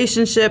their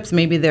relationships.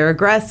 Maybe they're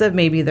aggressive.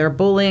 Maybe they're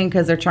bullying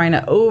because they're trying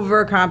to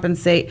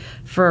overcompensate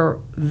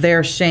for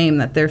their shame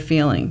that they're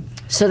feeling.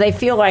 So they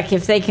feel like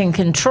if they can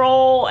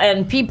control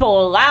and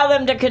people allow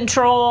them to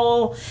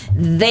control,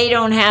 they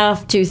don't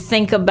have to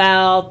think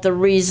about the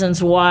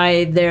reasons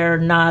why they're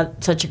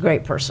not such a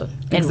great person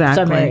in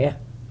some area.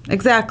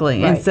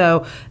 Exactly. Right. And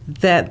so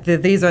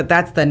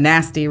that's the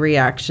nasty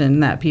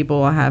reaction that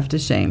people will have to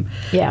shame.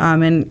 Yeah.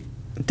 And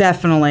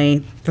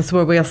definitely that's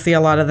where we'll see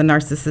a lot of the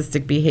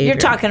narcissistic behavior. You're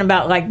talking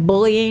about like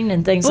bullying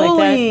and things like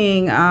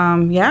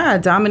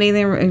that?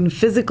 Dominating and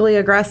physically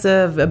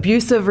aggressive,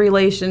 abusive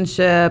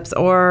relationships,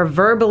 or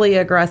verbally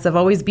aggressive,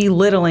 always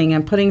belittling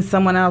and putting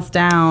someone else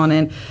down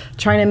and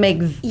trying to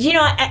make...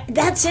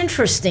 that's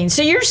interesting.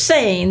 So you're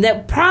saying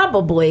that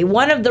probably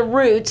one of the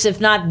roots, if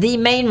not the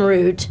main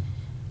root,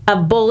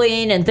 of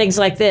bullying and things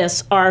like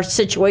this are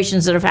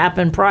situations that have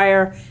happened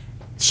prior.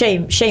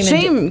 Shame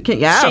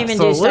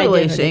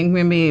absolutely. Shame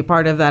can be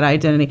part of that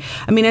identity.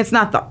 I mean, it's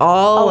not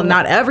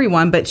not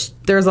everyone, but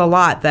there's a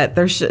lot that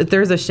there's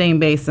a shame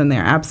base in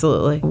there.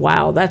 Absolutely.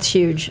 Wow, that's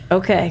huge.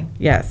 Okay.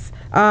 Yes.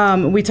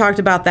 We talked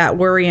about that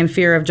worry and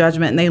fear of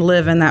judgment, and they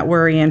live in that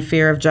worry and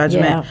fear of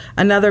judgment. Yeah.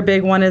 Another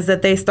big one is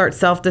that they start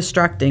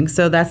self-destructing.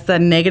 So that's the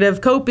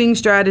negative coping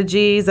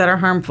strategies that are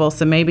harmful.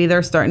 So maybe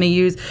they're starting to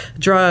use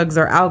drugs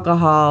or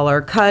alcohol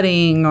or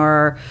cutting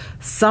or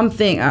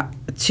something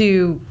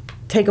to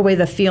take away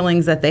the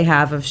feelings that they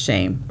have of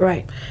shame.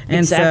 Right. And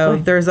exactly.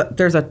 So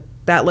there's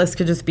that list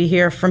could just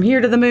be from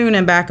here to the moon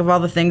and back of all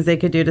the things they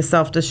could do to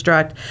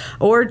self-destruct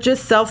or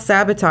just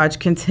self-sabotage,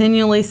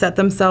 continually set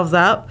themselves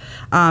up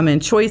in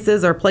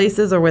choices or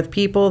places or with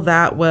people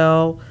that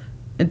will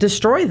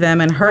destroy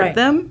them and hurt Right.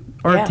 them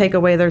or Yeah. take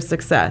away their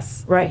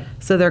success. Right.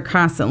 So they're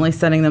constantly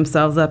setting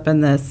themselves up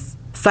in this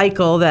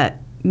cycle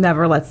that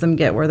never lets them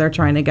get where they're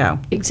trying to go.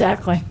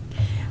 Exactly.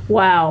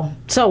 Wow.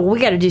 So we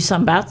got to do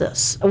something about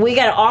this. We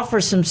got to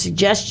offer some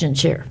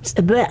suggestions here.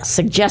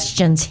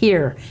 Suggestions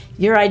here.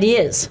 Your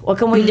ideas. What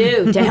can we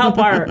do to help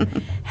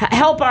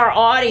our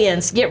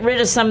audience get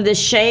rid of some of this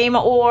shame,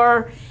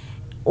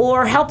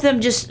 or help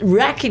them just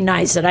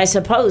recognize it? I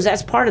suppose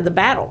that's part of the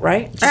battle,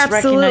 right? Just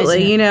recognizing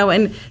Absolutely. it. You know,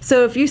 and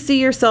so if you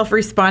see yourself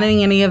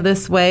responding any of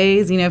this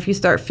ways, you know, if you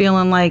start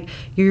feeling like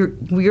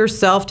your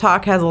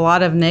self-talk has a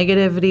lot of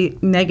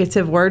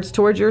negative words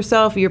towards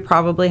yourself, you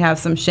probably have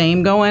some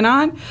shame going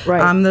on.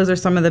 Right. Those are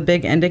some of the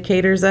big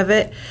indicators of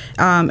it.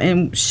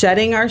 And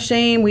shedding our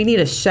shame, we need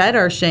to shed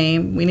our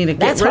shame. We need to get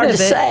That's rid hard of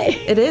to it.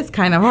 say. It is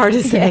kind of hard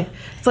to say. Yeah.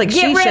 It's like Get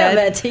she rid shed.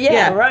 of it.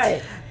 Yeah,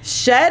 right.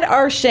 Shed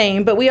our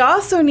shame, but we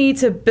also need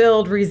to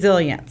build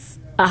resilience.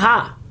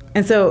 Aha.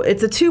 And so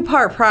it's a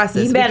two-part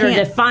process. You We better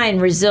can't- define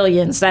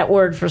resilience, that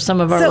word, for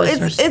some of our so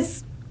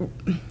listeners.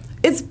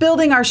 it's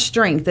building our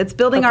strength. It's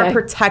building Okay. our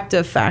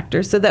protective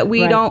factor so that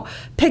we Right. don't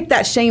pick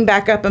that shame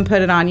back up and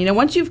put it on. You know,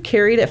 once you've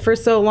carried it for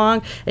so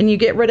long and you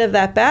get rid of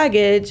that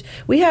baggage,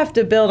 we have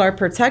to build our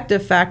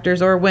protective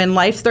factors, or when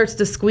life starts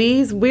to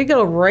squeeze, we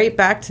go right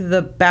back to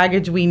the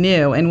baggage we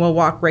knew and we'll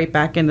walk right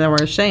back into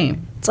our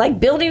shame. It's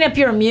like building up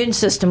your immune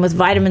system with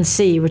vitamin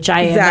C, which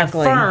I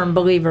Exactly. am a firm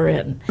believer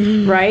in,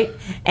 right?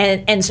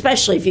 And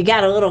especially if you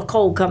got a little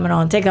cold coming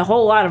on, take a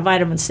whole lot of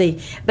vitamin C.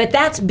 But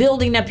that's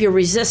building up your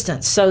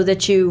resistance so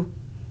that you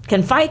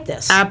can fight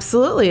this.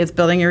 Absolutely. It's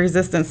building your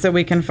resistance so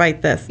we can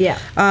fight this. Yeah.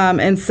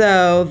 And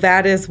so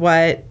that is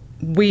what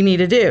we need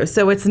to do.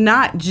 So it's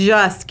not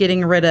just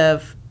getting rid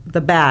of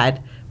the bad.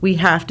 We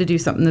have to do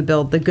something to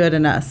build the good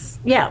in us.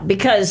 Yeah,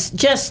 because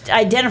just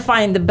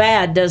identifying the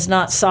bad does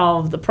not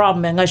solve the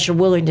problem unless you're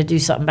willing to do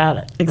something about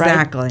it.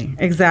 Exactly.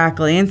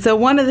 Exactly. And so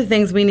one of the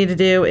things we need to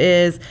do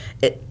is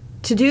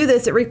to do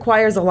this, it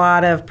requires a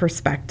lot of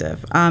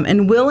perspective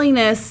and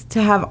willingness to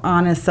have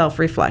honest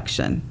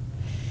self-reflection.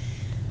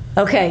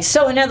 Okay,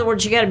 so in other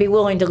words, you got to be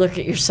willing to look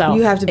at yourself.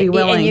 You have to be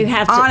willing, and you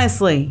have to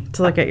honestly,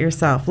 to look at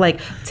yourself.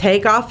 Like,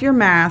 take off your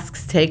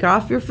masks, take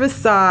off your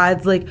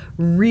facades, like,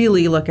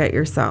 really look at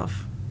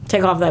yourself.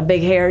 take off that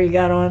big hair you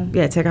got on.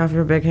 Yeah, take off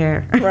your big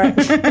hair. Right.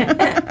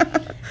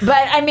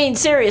 But I mean,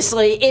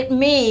 seriously, it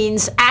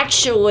means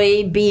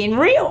actually being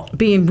real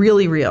Being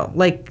really real,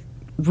 like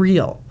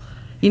real.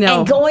 You know.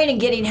 and going and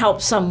getting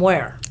help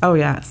somewhere. Oh,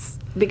 yes.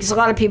 Because a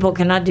lot of people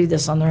cannot do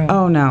this on their own.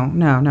 Oh,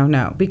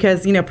 no.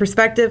 Because, you know,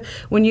 perspective,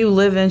 when you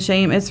live in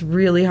shame, it's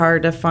really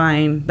hard to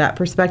find that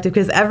perspective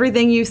because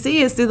everything you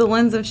see is through the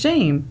lens of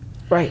shame.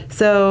 Right.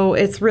 So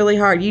it's really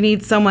hard. You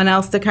need someone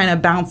else to kind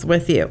of bounce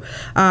with you.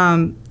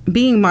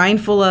 Being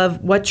mindful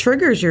of what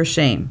triggers your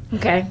shame.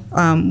 Okay.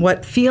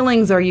 What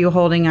feelings are you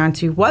holding on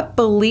to? What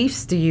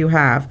beliefs do you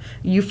have?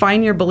 You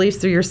find your beliefs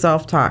through your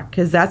self-talk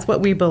because that's what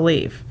we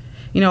believe.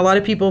 You know, a lot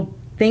of people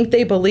think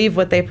they believe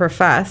what they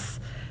profess,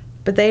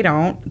 but they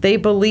don't. They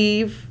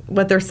believe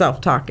what their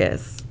self-talk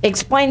is.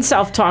 Explain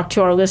self-talk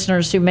to our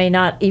listeners who may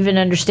not even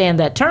understand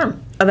that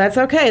term. Oh, that's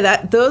okay.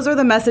 Those are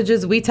the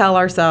messages we tell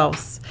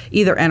ourselves,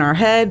 either in our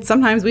head.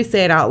 Sometimes we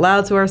say it out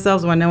loud to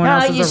ourselves when no one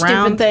else you is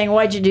around. stupid thing.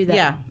 Why'd you do that?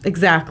 Yeah,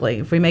 exactly.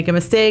 If we make a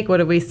mistake, what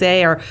do we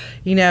say? Or,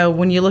 you know,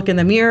 when you look in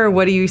the mirror,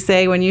 what do you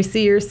say when you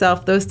see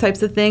yourself? Those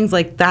types of things,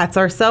 like that's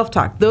our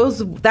self-talk.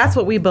 That's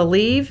what we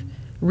believe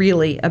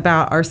really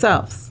about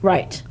ourselves.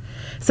 Right.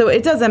 So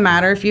it doesn't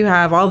matter if you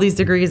have all these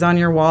degrees on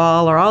your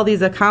wall or all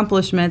these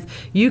accomplishments,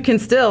 you can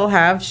still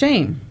have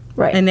shame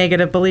Right. and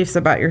negative beliefs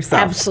about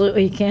yourself.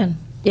 Absolutely, you can.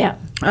 Yeah.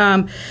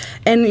 And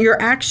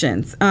your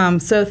actions.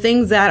 So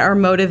things that are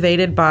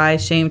motivated by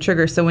shame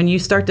triggers. So when you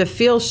start to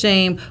feel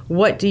shame,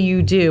 what do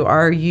you do?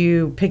 Are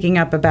you picking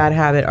up a bad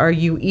habit? Are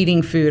you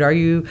eating food? Are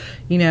you,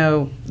 Is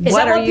what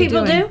that are what you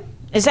people doing? do?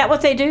 Is that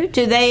what they do?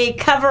 Do they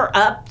cover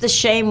up the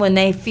shame when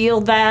they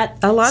feel that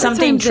A lot of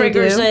something times they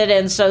triggers do. it,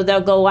 and so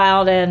they'll go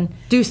out and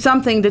Do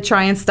something to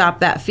try and stop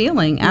that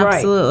feeling.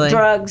 Absolutely. Right.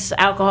 Drugs,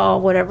 alcohol,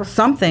 whatever.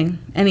 Something,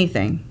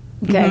 anything.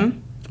 Okay. Mhm.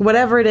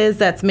 Whatever it is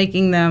that's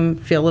making them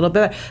feel a little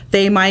bit.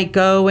 They might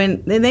go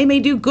and they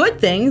may do good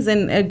things,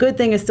 and a good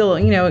thing is still,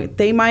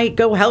 they might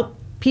go help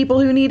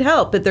people who need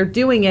help, but they're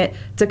doing it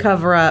to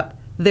cover up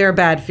their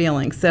bad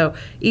feelings. So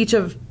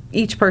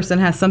each person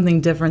has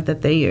something different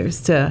that they use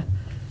to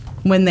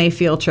when they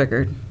feel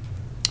triggered.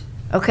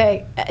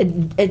 Okay.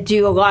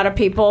 Do a lot of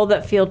people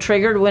that feel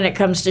triggered when it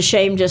comes to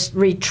shame just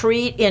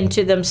retreat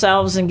into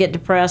themselves and get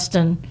depressed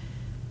and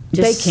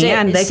just They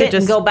can. They sit could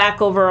just and go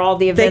back over all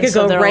the They events could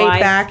go of their right life?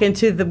 back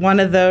into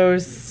any of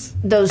those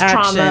trauma,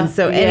 actions.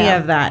 So any yeah.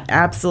 of that,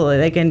 absolutely.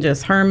 They can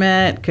just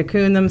hermit,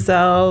 cocoon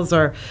themselves,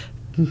 or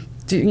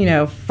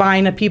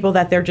find a people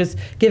that they're just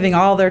giving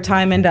all their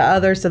time into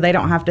others so they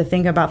don't have to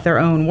think about their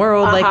own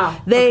world.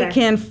 Like they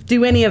can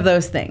do any of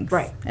those things.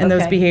 Right. And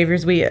those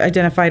behaviors we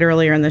identified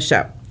earlier in the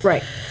show.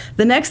 Right.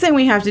 The next thing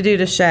we have to do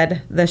to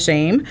shed the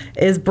shame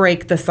is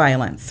break the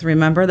silence.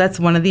 Remember, that's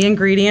one of the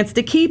ingredients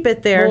to keep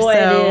it there. Boy,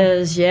 so it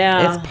is,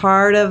 yeah. It's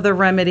part of the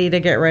remedy to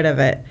get rid of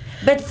it.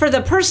 But for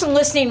the person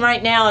listening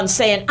right now and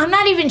saying, I'm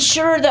not even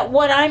sure that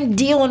what I'm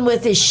dealing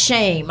with is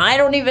shame. I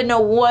don't even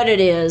know what it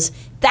is.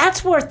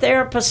 That's where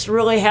therapists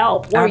really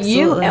help, where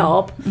you Absolutely.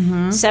 help.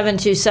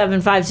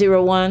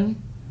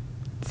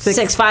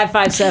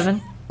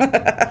 727-501-6557.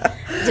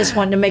 Just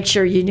wanted to make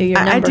sure you knew your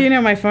number. I do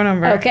know my phone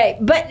number. Okay,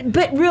 but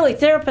really,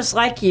 therapists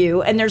like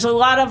you, and there's a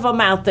lot of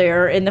them out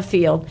there in the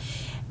field,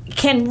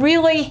 can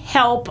really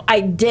help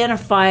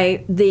identify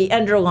the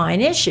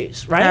underlying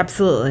issues, right?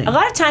 Absolutely. A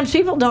lot of times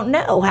people don't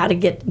know how to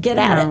get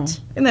at it.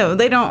 No,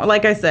 they don't.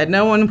 Like I said,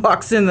 no one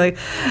walks into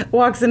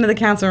the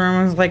counseling room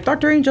and is like,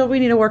 Dr. Angel, we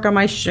need to work on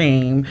my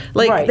shame.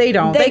 Like, Right. they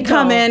don't. They They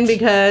come don't. in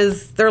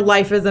because their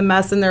life is a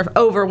mess and they're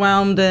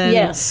overwhelmed. And,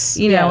 Yes,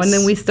 and yes.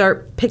 then we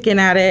start picking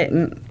at it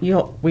and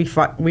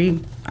we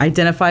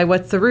identify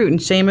what's the root.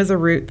 And shame is a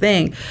root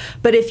thing.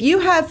 But if you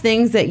have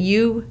things that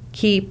you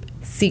keep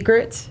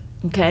secret,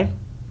 Okay.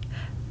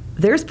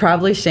 there's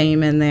probably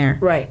shame in there.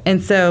 Right.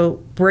 And so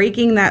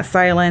breaking that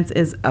silence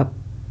is a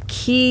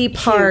key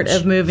part Huge.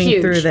 of moving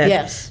Huge. through this.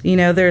 Yes.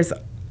 There's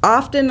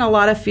often a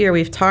lot of fear.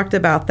 We've talked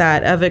about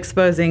that, of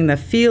exposing the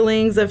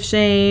feelings of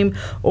shame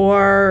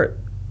or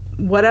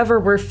whatever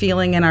we're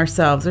feeling in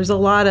ourselves. There's a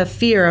lot of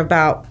fear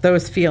about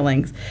those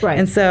feelings. Right.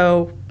 And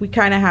so we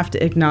kind of have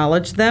to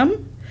acknowledge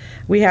them.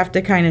 We have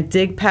to kind of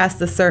dig past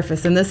the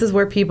surface. And this is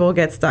where people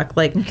get stuck.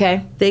 Like,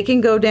 Okay. they can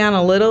go down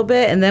a little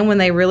bit, and then when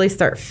they really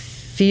start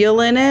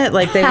feeling it,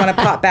 like they want to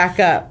pop back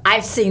up.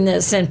 I've seen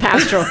this in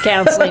pastoral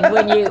counseling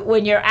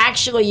when you're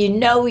actually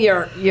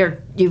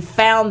you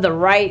found the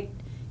right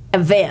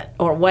event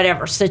or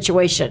whatever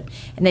situation,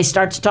 and they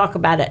start to talk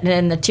about it, and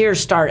then the tears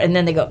start, and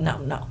then they go, no,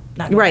 not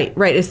gonna.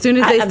 Right. As soon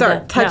as they I'm start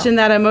done. touching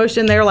No. that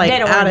emotion, they're like They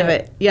don't out wanna of do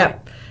it. it. Yep. Right.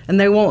 And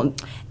they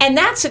won't. And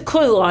that's a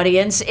clue,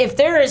 audience. If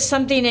there is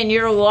something in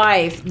your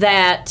life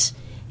that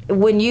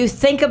when you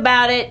think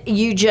about it,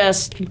 you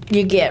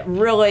get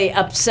really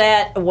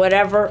upset or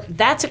whatever,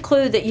 that's a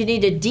clue that you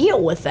need to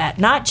deal with that,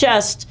 not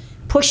just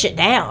push it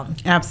down.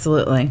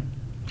 Absolutely.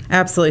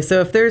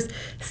 So if there's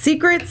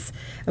secrets,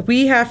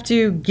 we have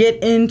to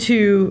get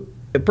into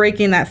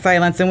breaking that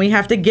silence, and we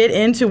have to get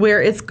into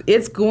where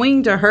it's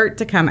going to hurt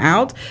to come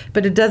out,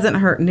 but it doesn't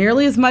hurt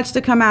nearly as much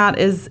to come out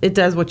as it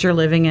does what you're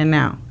living in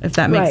now, if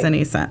that makes Right.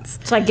 any sense.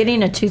 It's like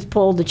getting a tooth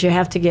pulled that you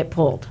have to get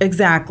pulled.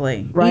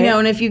 Exactly. Right.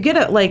 And if you get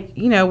it,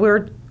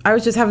 I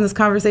was just having this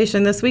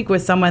conversation this week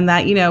with someone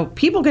that,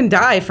 people can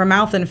die from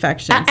mouth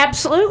infections.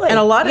 Absolutely. And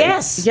a lot of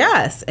yes.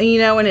 And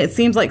and it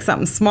seems like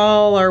something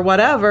small or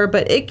whatever,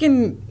 but it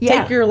can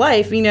Yeah. take your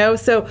life,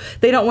 so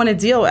they don't want to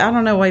deal. I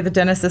don't know why the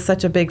dentist is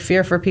such a big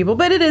fear for people,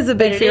 but it is a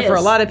big But it fear for a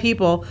is. lot of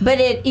people.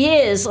 But it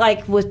is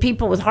like with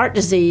people with heart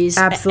disease.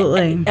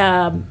 Absolutely.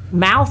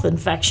 Mouth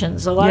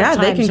infections. A lot of Yeah,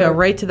 times they can go are-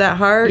 right to that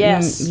heart.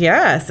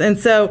 Yes. And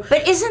so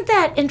But isn't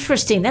that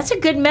interesting? That's a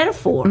good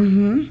metaphor.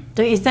 Mm-hmm.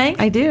 Don't you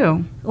think? I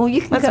do. Well,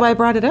 you can. That's why I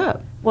brought it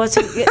up. What's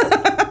it?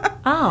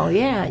 Oh,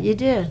 yeah, you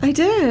did. I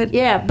did.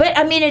 Yeah, but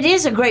I mean, it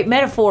is a great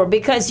metaphor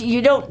because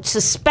you don't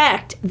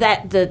suspect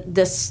that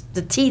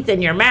the teeth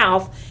in your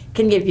mouth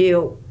can give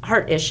you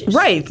heart issues.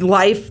 Right.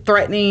 Life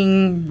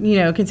threatening,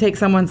 can take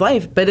someone's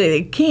life, but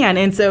it can.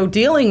 And so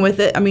dealing with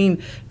it,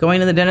 going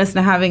to the dentist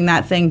and having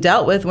that thing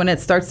dealt with when it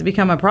starts to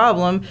become a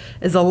problem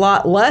is a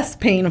lot less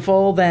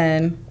painful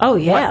than Oh,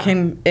 yeah.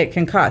 what it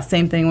can cause.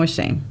 Same thing with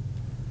shame.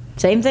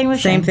 Same thing with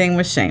shame. Same thing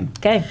with shame.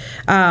 Okay.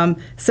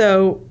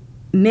 So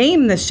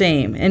name the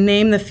shame and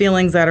name the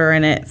feelings that are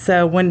in it.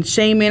 So when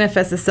shame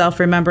manifests itself,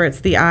 remember it's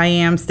the I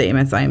am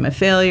statements. I am a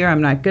failure.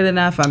 I'm not good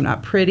enough. I'm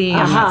not pretty.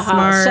 I'm not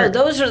smart. So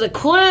those are the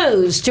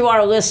clues to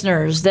our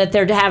listeners that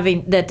they're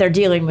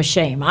dealing with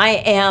shame. I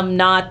am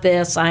not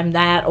this. I'm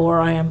that,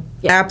 or I am.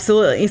 Yeah.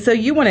 Absolutely. So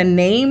you want to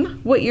name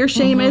what your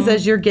shame is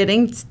as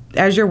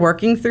you're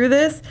working through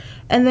this,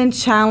 and then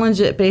challenge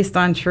it based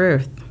on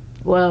truth.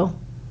 Well,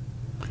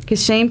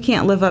 Because shame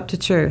can't live up to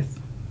truth.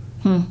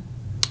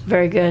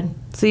 very good.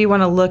 So you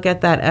want to look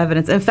at that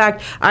evidence. In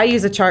fact, I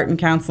use a chart in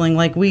counseling.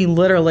 Like, we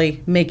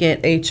literally make it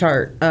a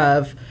chart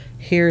of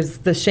here's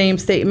the shame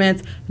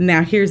statements.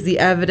 Now here's the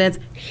evidence.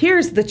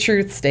 Here's the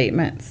truth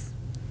statements.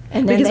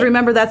 And then Because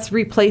remember, that's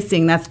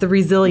replacing. That's the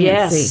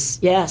resiliency.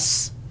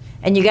 Yes.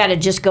 And you got to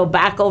just go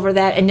back over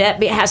that, and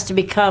that has to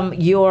become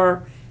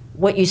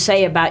what you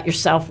say about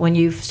yourself when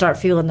you start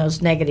feeling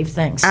those negative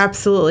things.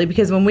 Absolutely.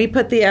 Because when we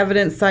put the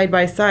evidence side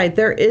by side,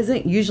 there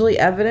isn't usually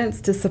evidence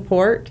to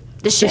support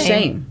The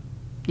shame.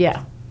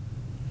 Yeah.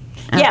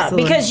 Yeah,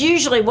 Absolutely. because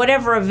usually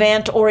whatever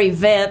event or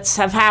events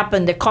have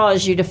happened that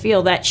cause you to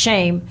feel that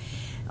shame,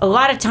 a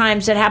lot of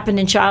times it happened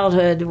in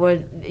childhood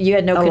where you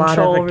had no A lot of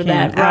control it over can.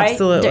 that, right?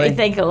 Absolutely. Don't you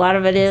think a lot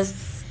of it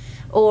is?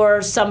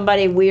 Or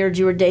somebody weird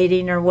you were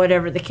dating or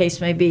whatever the case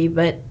may be.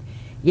 But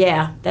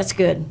Yeah, that's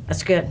good.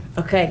 That's good.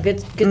 Okay,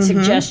 good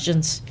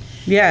suggestions.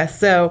 Yeah,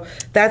 so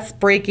that's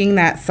breaking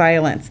that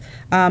silence.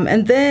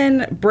 And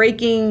then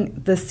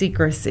breaking the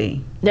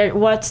secrecy.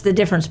 What's the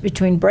difference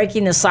between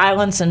breaking the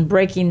silence and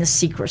breaking the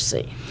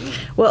secrecy?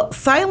 Well,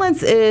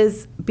 silence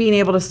is being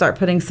able to start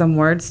putting some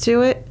words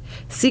to it.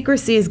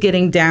 Secrecy is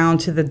getting down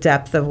to the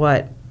depth of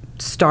what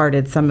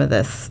started some of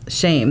this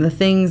shame, the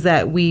things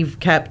that we've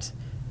kept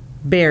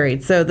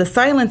buried. So the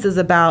silence is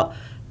about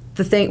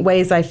the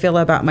ways I feel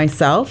about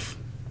myself.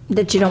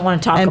 That you don't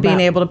want to talk about. And being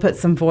able to put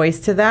some voice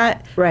to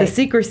that. Right. The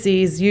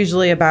secrecy is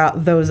usually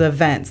about those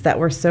events that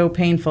were so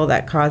painful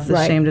that caused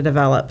the shame to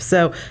develop.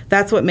 So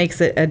that's what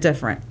makes it a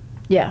different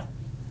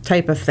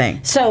type of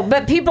thing. So,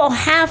 but people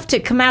have to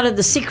come out of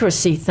the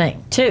secrecy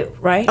thing too,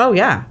 right? Oh,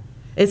 yeah.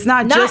 It's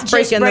not just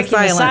breaking the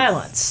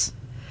silence.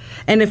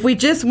 And if we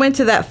just went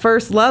to that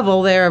first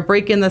level there of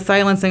breaking the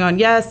silence and going,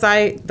 yes,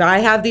 I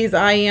have these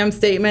I am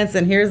statements,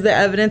 and here's the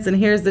evidence, and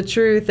here's the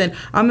truth, and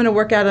I'm going to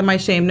work out of my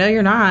shame. No,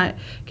 you're not,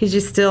 because you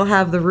still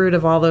have the root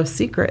of all those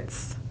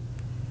secrets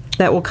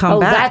that will come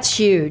back. Oh, that's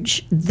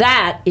huge.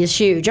 That is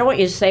huge. I want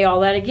you to say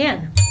all that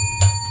again.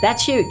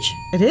 That's huge.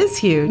 It is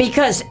huge.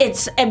 Because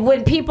and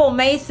when people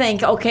may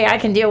think, okay, I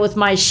can deal with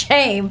my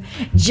shame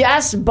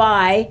just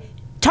by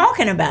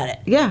talking about it.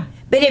 Yeah.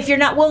 But if you're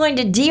not willing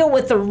to deal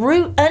with the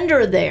root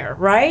under there,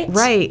 right?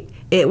 Right.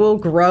 It will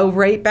grow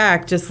right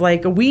back, just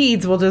like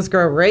weeds will just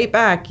grow right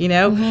back, you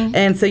know? Mm-hmm.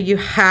 And so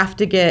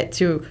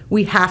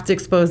we have to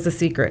expose the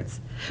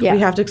secrets. Yeah. We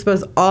have to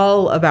expose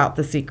all about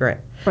the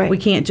secret. Right. We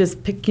can't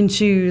just pick and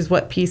choose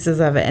what pieces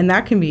of it. And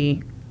that can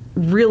be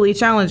really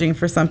challenging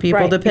for some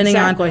people, depending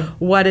on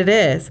what it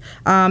is.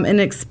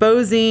 And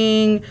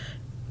exposing...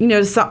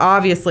 so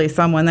obviously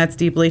someone that's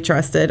deeply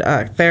trusted,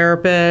 a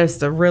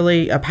therapist,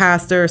 a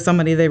pastor,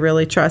 somebody they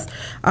really trust,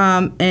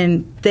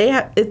 and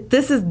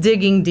this is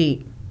digging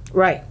deep.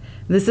 Right.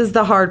 This is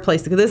the hard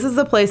place. This is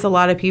the place a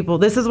lot of people.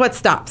 This is what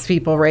stops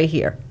people right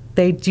here.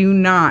 They do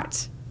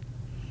not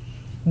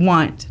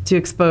want to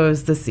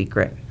expose the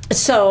secret.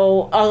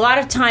 So a lot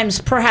of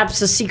times, perhaps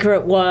the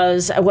secret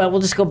was, we'll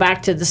just go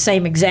back to the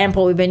same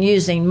example we've been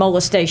using,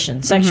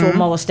 molestation, sexual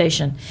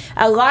molestation.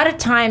 A lot of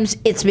times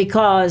it's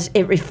because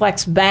it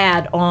reflects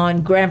bad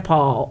on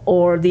grandpa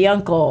or the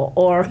uncle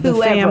or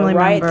whoever,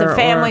 right? The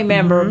family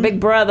member, big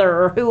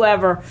brother or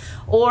whoever,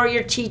 or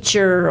your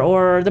teacher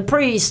or the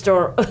priest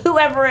or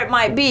whoever it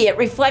might be. It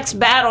reflects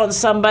bad on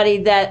somebody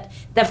that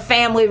the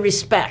family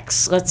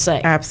respects, let's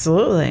say.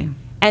 Absolutely.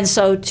 And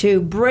so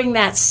to bring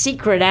that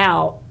secret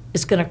out,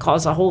 it's going to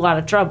cause a whole lot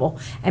of trouble,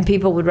 and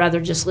people would rather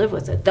just live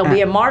with it. They'll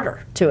be a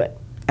martyr to it.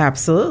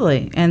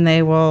 Absolutely. And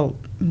they will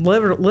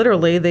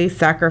literally, they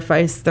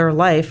sacrifice their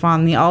life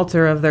on the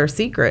altar of their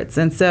secrets.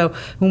 And so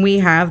when we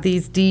have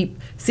these deep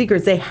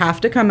secrets, they have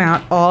to come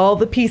out. All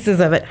the pieces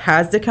of it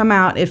has to come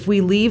out. If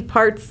we leave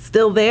parts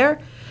still there,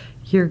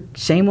 your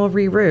shame will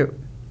reroot.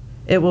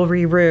 It will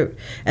reroot.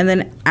 And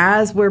then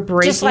as we're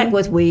breaking... Just like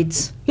with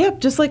weeds.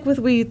 Yep, just like with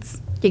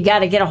weeds. You got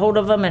to get a hold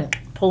of them and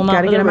pull them out.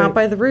 Got to get them out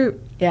by the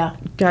root. Yeah.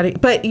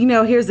 But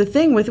here's the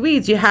thing with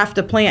weeds: you have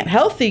to plant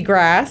healthy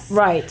grass,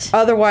 right?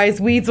 Otherwise,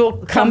 weeds will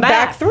come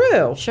back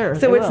through. Sure.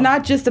 So it's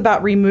not just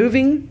about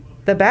removing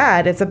the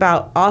bad; it's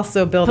about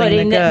also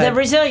building the good, the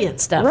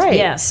resilient stuff. Right.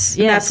 Yes.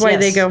 And that's why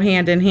they go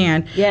hand in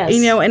hand. Yes.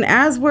 And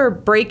as we're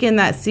breaking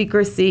that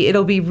secrecy,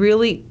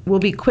 we'll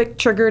be quick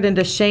triggered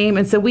into shame,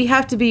 and so we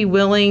have to be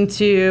willing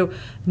to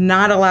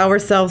not allow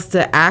ourselves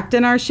to act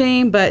in our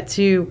shame, but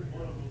to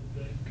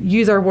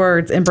use our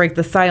words and break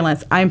the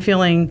silence. I'm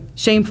feeling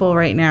shameful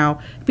right now,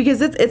 because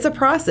it's a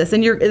process,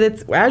 and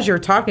as you're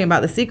talking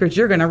about the secrets,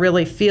 you're going to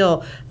really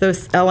feel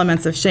those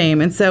elements of shame.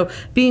 And so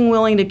being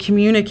willing to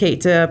communicate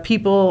to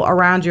people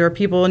around you or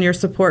people in your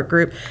support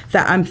group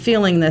that I'm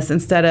feeling this,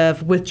 instead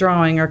of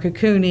withdrawing or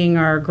cocooning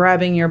or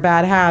grabbing your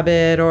bad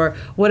habit or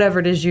whatever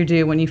it is you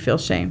do when you feel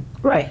shame.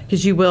 Right.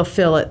 Because you will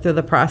feel it through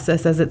the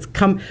process as it's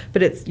come,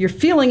 but you're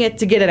feeling it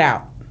to get it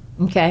out.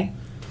 Okay.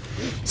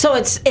 So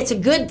it's a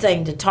good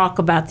thing to talk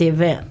about the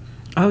event.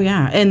 Oh,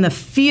 yeah. And the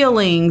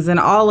feelings and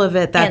all of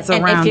it that's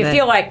around it. And if you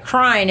feel like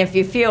crying, if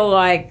you feel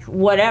like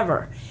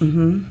whatever,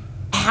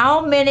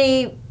 how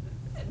many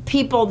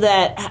people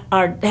that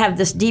have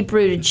this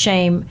deep-rooted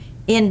shame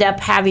end up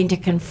having to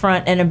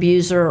confront an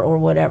abuser or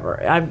whatever?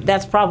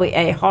 That's probably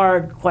a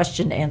hard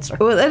question to answer.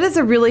 Well, that is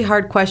a really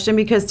hard question,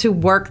 because to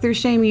work through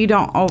shame, you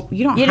don't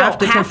have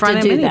to confront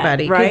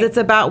anybody, because it's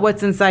about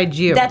what's inside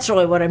you. That's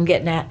really what I'm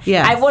getting at.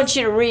 Yes. I want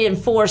you to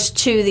reinforce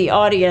to the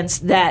audience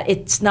that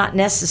it's not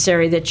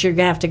necessary that you're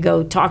going to have to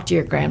go talk to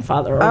your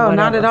grandfather or whatever.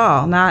 Not at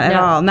all. Not at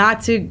all.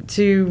 Not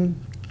to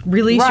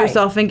release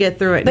yourself and get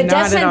through it. But not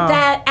doesn't at all.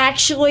 that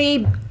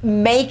actually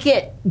make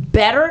it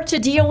better to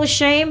deal with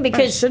shame?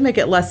 Because it should make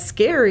it less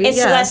scary. It's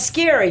less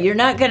scary. You're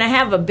not going to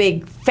have a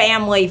big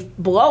family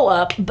blow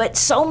up, but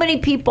so many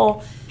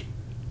people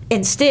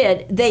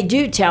instead, they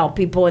do tell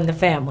people in the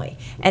family,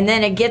 and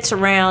then it gets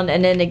around,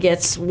 and then it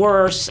gets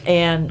worse,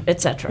 and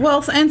etc.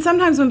 Well, and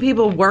sometimes when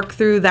people work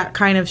through that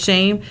kind of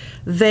shame,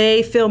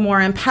 they feel more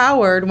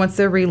empowered once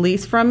they're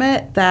released from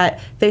it,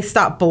 that they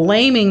stop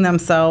blaming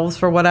themselves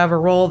for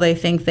whatever role they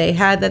think they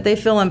had, that they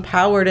feel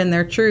empowered in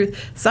their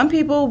truth. Some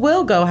people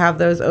will go have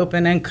those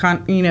open and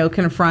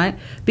confront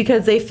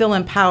because they feel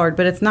empowered,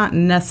 but it's not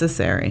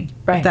necessary.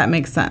 Right. If that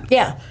makes sense.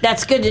 Yeah,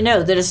 that's good to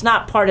know that it's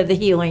not part of the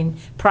healing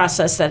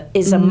process that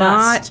is a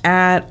must. Not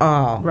at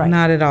all. Right.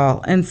 Not at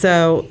all. And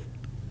so,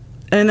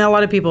 and a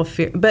lot of people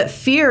fear, but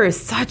fear is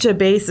such a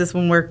basis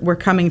when we're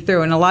coming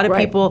through. And a lot of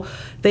Right. people,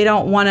 they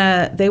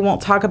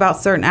won't talk about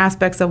certain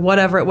aspects of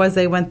whatever it was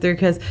they went through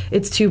because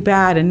it's too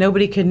bad and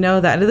nobody could know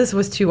that. This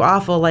was too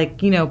awful. Like,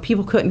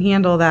 people couldn't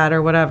handle that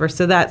or whatever.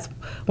 So that's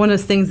one of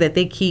those things that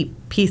they keep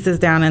pieces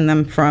down in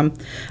them from.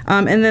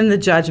 And then the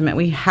judgment.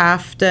 We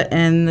have to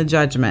end the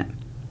judgment.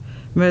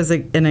 It's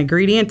an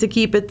ingredient to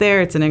keep it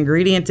there. It's an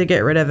ingredient to get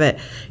rid of it.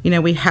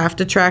 We have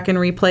to track and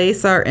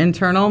replace our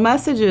internal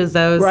messages.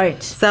 Those Right.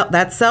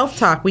 That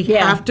self-talk. We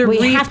have to we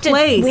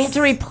replace. have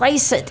to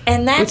replace it,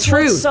 and that's The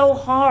truth. what's so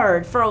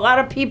hard for a lot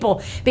of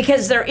people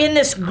because they're in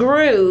this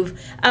groove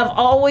of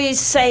always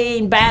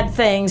saying bad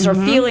things or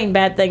feeling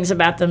bad things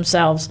about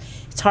themselves.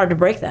 It's hard to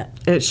break that,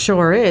 It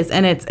sure is,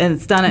 and it's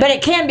done. but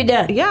it can be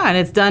done. Yeah, and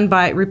it's done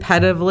by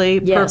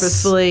repetitively, Yes.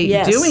 purposefully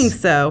Yes. doing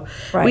so.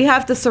 Right. We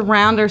have to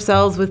surround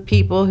ourselves with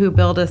people who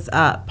build us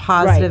up,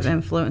 positive Right.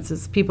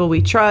 influences, people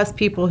we trust,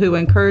 people who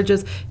encourage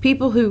us,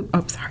 people who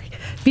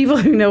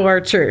know our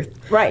truth.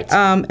 Right.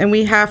 And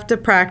we have to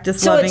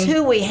practice So loving. it's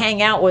who we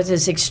hang out with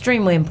is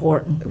extremely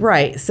important.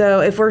 Right.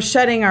 So if we're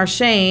shedding our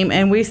shame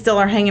and we still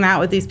are hanging out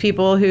with these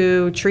people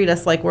who treat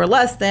us like we're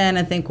less than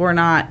and think we're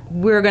not,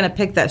 we're going to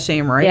pick that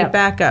shame right Yeah.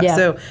 back up. Yeah.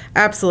 So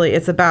absolutely,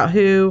 it's about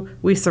who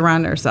we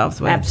surround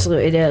ourselves with.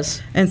 Absolutely, it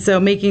is. And so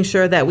making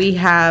sure that we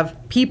have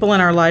people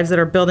in our lives that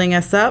are building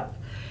us up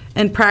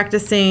and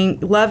practicing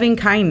loving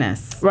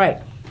kindness, Right.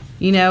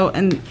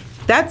 and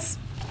that's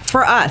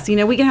for us.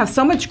 We can have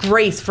so much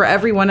grace for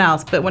everyone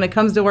else, but when it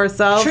comes to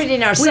ourselves, Treating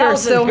we are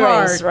ourselves so with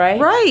grace, hard. right?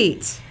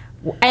 Right.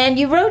 And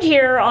you wrote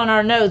here on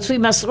our notes, we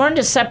must learn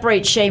to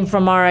separate shame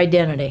from our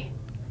identity.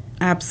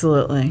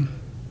 Absolutely.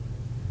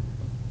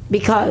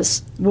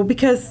 Because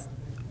Because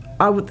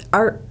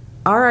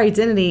our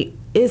identity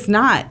is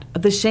not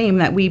the shame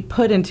that we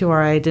put into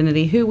our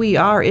identity. Who we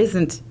are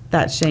isn't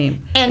that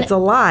shame. And- it's a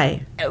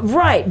lie.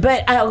 Right,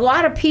 but a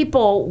lot of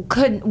people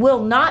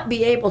will not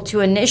be able to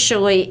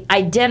initially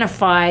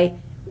identify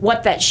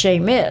what that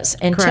shame is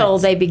until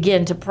Correct. they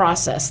begin to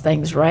process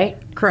things, right?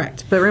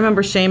 Correct. But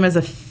remember, shame is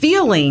a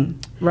feeling,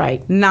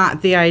 Right.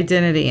 not the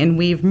identity. And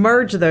we've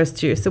merged those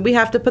two. So we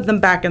have to put them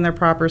back in their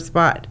proper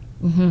spot.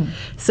 Mm-hmm.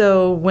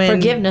 So when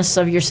Forgiveness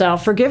of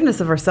yourself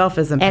forgiveness of ourself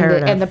is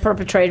imperative. and the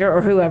perpetrator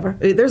or whoever.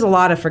 There's a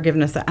lot of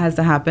forgiveness that has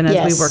to happen as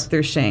Yes. we work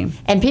through shame.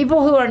 And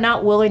people who are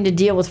not willing to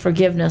deal with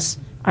forgiveness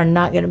are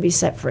not going to be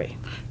set free.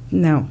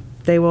 No,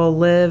 they will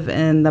live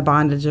in the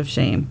bondage of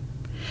shame.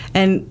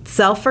 And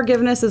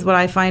self-forgiveness is what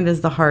I find is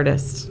the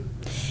hardest.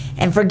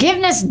 And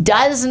forgiveness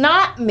does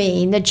not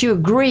mean that you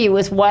agree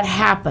with what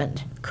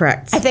happened.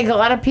 Correct. I think a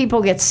lot of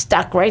people get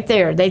stuck right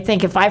there. They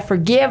think if I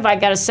forgive, I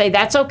got to say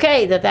that's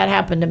okay that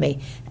happened to me.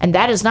 And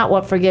that is not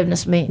what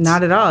forgiveness means.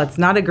 Not at all. It's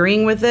not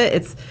agreeing with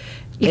it.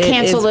 You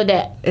cancel the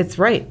debt. It's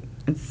right.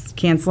 It's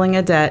canceling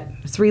a debt.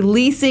 It's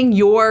releasing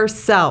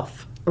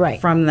yourself Right.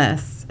 from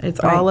this. It's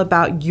Right. all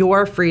about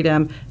your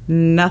freedom,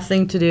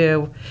 nothing to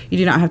do. You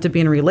do not have to be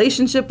in a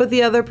relationship with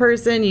the other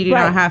person. You do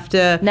Right. not have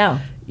to, No.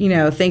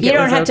 think You it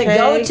don't was have okay. to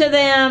go to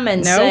them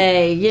and No.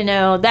 say,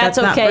 that's That's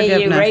not okay, you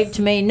forgiveness. raped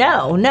me.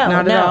 No.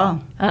 Not at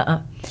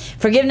all.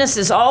 Forgiveness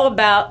is all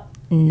about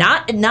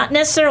not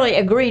necessarily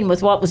agreeing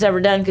with what was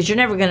ever done, because you're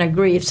never going to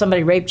agree if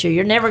somebody raped you.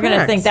 You're never going to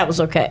Correct. think that was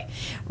okay,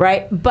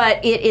 right?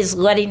 But it is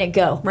letting it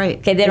go. Right.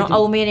 Okay, they don't do.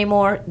 owe me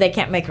anymore. They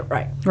can't make it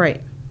right.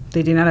 Right.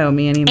 They do not owe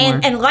me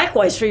anymore. And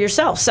likewise for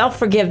yourself,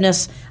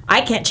 self-forgiveness,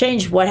 I can't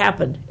change what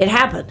happened. It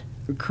happened.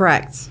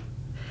 Correct.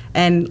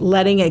 And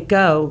letting it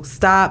go.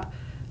 Stop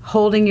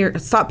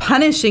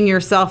punishing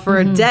yourself for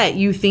a debt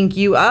you think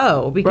you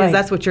owe, because Right.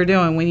 that's what you're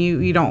doing when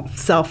you don't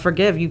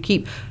self-forgive. You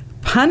keep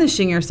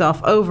punishing yourself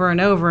over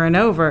and over and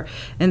over.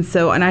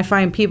 And I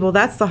find people,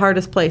 that's the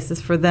hardest place,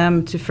 is for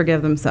them to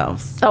forgive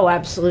themselves. Oh,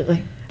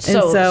 absolutely.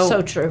 And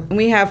So true.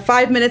 We have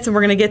 5 minutes, and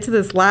we're going to get to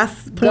this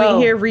last point Go,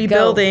 here, go.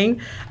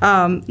 rebuilding.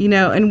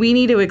 And we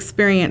need to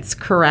experience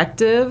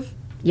corrective,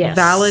 Yes.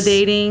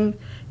 validating,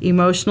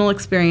 emotional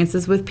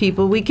experiences with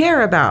people we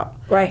care about.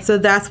 Right. So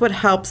that's what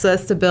helps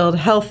us to build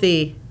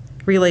healthy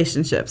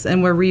relationships,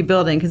 and we're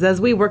rebuilding, because as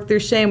we work through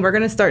shame, we're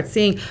going to start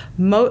seeing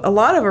a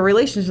lot of our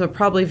relationships are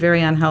probably very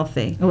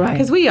unhealthy. Right.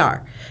 Because we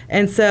are.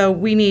 And so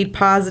we need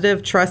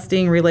positive,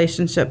 trusting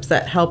relationships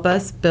that help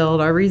us build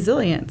our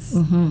resilience.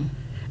 Mm-hmm.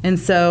 And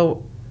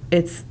so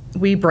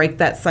we break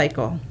that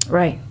cycle.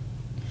 Right.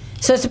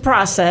 So it's a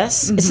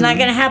process. It's not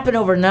going to happen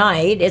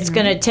overnight. It's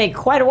going to take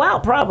quite a while,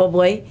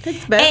 probably.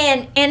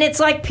 And it's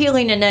like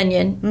peeling an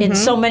onion in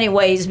so many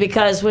ways,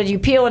 because when you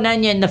peel an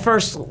onion, the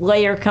first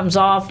layer comes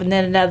off, and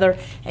then another,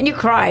 and you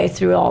cry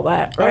through all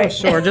that, right? Oh,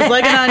 sure. Just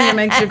like an onion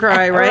makes you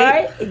cry,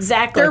 right? Right?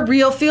 Exactly. There are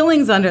real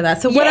feelings under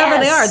that. So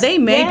whatever they are, they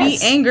may be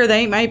Yes. anger,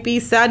 they might be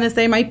sadness,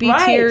 they might be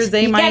Right. tears,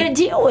 they You might. got to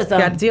deal with them.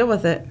 Got to deal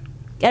with it.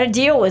 Got to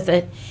deal with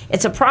it.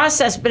 It's a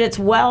process, but it's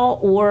well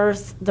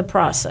worth the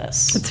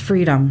process. It's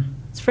freedom.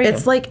 It's freedom.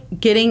 It's like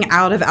getting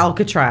out of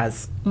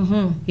Alcatraz.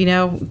 You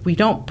know, we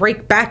don't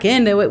break back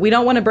into it. We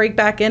don't want to break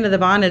back into the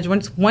bondage.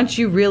 Once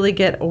you really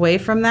get away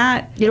from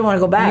that, You don't want to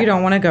go back. you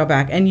don't want to go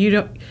back. And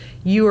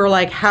you are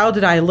like, how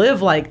did I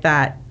live like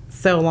that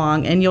so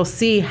long? And you'll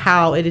see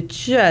how it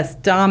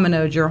just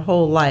dominoed your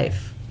whole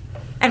life.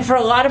 And for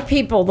a lot of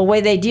people, the way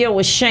they deal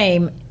with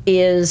shame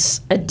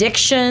is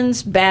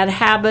addictions, bad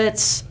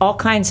habits, all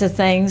kinds of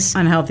things.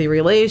 Unhealthy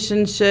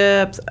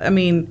relationships. I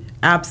mean,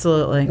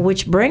 absolutely.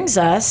 Which brings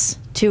us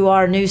to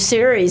our new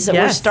series that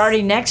we're Yes.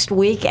 starting next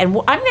week. And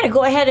I'm going to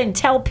go ahead and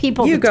tell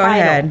people You the go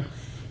title. ahead.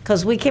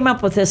 Because we came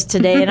up with this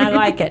today, and I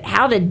like it.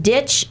 How to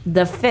Ditch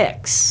the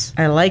Fix.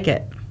 I like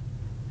it.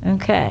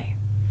 Okay.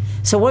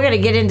 So we're going to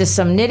get into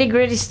some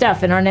nitty-gritty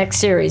stuff in our next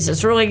series.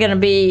 It's really going to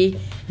be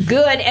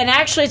good. And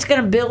actually, it's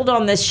going to build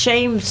on this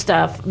shame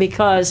stuff,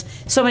 because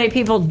so many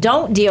people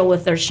don't deal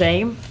with their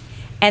shame,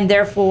 and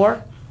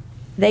therefore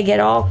they get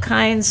all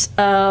kinds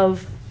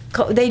of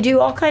they do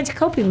all kinds of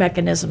coping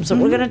mechanisms that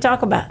we're going to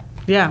talk about.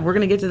 Yeah, we're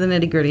going to get to the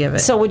nitty gritty of it.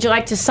 So would you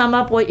like to sum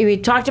up what you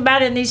talked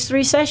about in these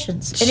 3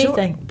 sessions?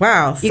 Anything? Sure.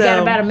 Wow. You got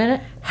about a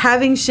minute?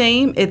 Having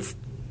shame, it's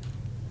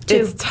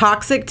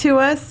toxic to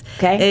us.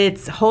 Okay.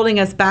 It's holding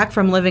us back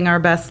from living our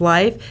best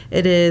life.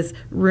 It is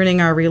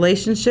ruining our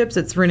relationships.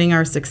 It's ruining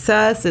our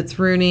success. It's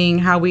ruining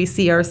how we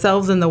see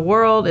ourselves in the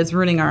world. It's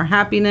ruining our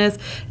happiness.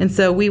 And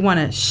so we want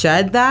to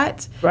shed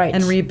that Right.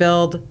 and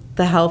rebuild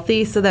the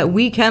healthy so that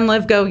we can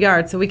live Go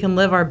Yard, so we can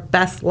live our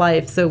best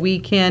life, so we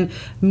can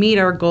meet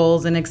our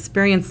goals and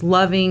experience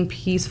loving,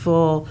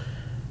 peaceful,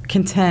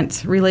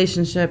 content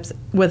relationships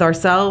with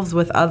ourselves,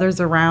 with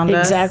others around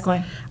us.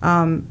 Exactly.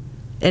 And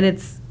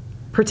it's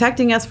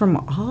protecting us from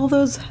all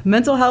those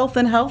mental health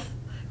and health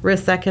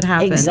risks that could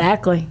happen.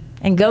 Exactly.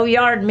 And Go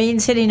Yard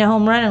means hitting a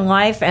home run in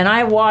life. And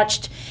I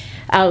watched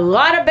a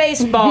lot of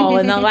baseball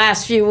in the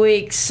last few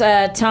weeks,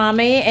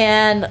 Tommy,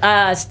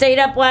 and stayed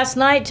up last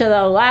night to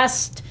the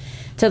last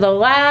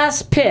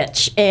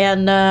pitch.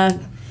 And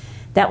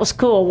that was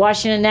cool.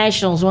 Washington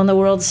Nationals won the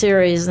World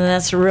Series, and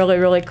that's really,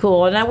 really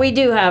cool. And now we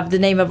do have the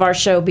name of our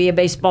show be a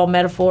baseball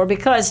metaphor,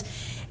 because,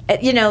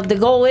 you know, the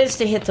goal is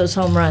to hit those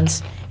home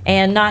runs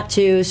and not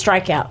to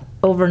strike out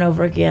over and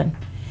over again.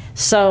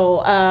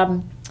 So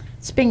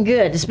it's been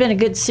good. It's been a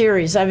good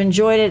series. I've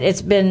enjoyed it.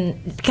 It's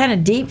been kind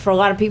of deep for a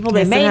lot of people. They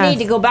Yes, it may has. need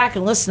to go back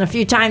and listen a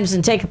few times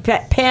and take a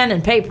pen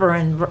and paper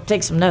and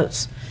take some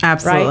notes.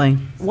 Absolutely.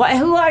 Right?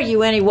 Who are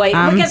you anyway?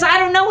 Because I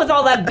don't know with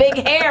all that big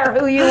hair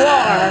who you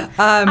are.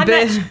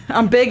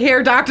 I'm Big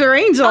Hair Dr.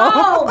 Angel.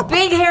 Oh,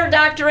 Big Hair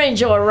Dr.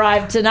 Angel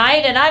arrived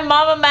tonight, and I'm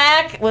Mama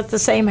Mac with the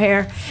same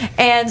hair.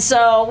 And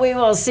so we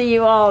will see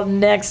you all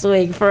next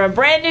week for a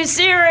brand new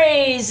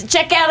series.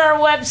 Check out our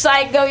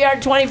website,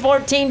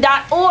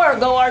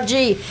 goyard2014.org, ORG.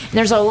 And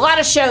there's a lot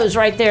of shows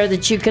right there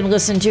that you can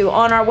listen to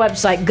on our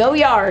website,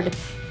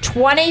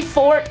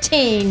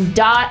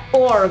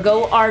 goyard2014.org,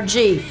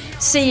 ORG.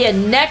 See you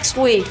next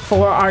week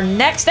for our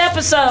next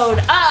episode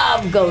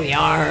of Go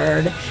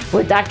Yard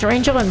with Dr.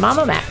 Angel and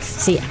Mama Mac.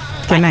 See ya.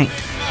 Good night.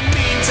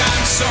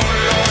 Meantime, so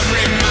Lord,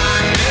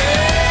 remind me.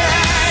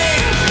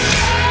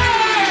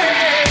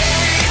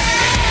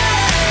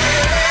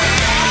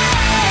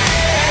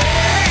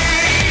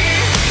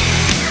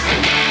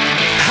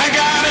 I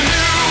got a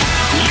new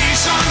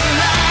lease on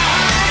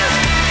life.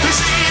 They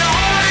say you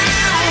only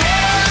live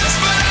once,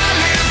 but I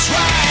live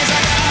twice.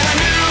 I got a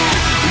new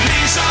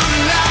lease on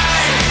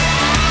life.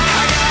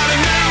 I got a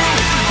new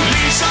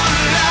lease on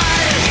life.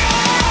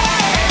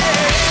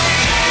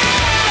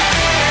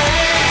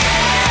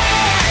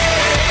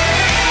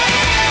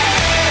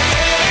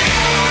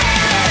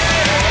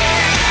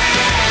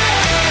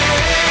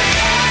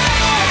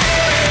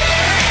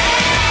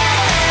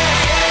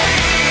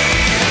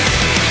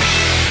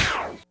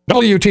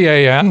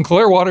 WTAN,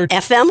 Clearwater,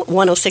 FM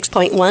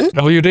 106.1,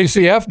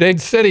 WDCF, Dade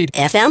City,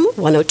 FM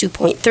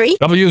 102.3,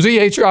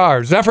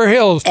 WZHR, Zephyr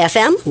Hills.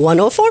 FM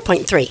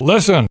 104.3.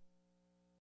 Listen.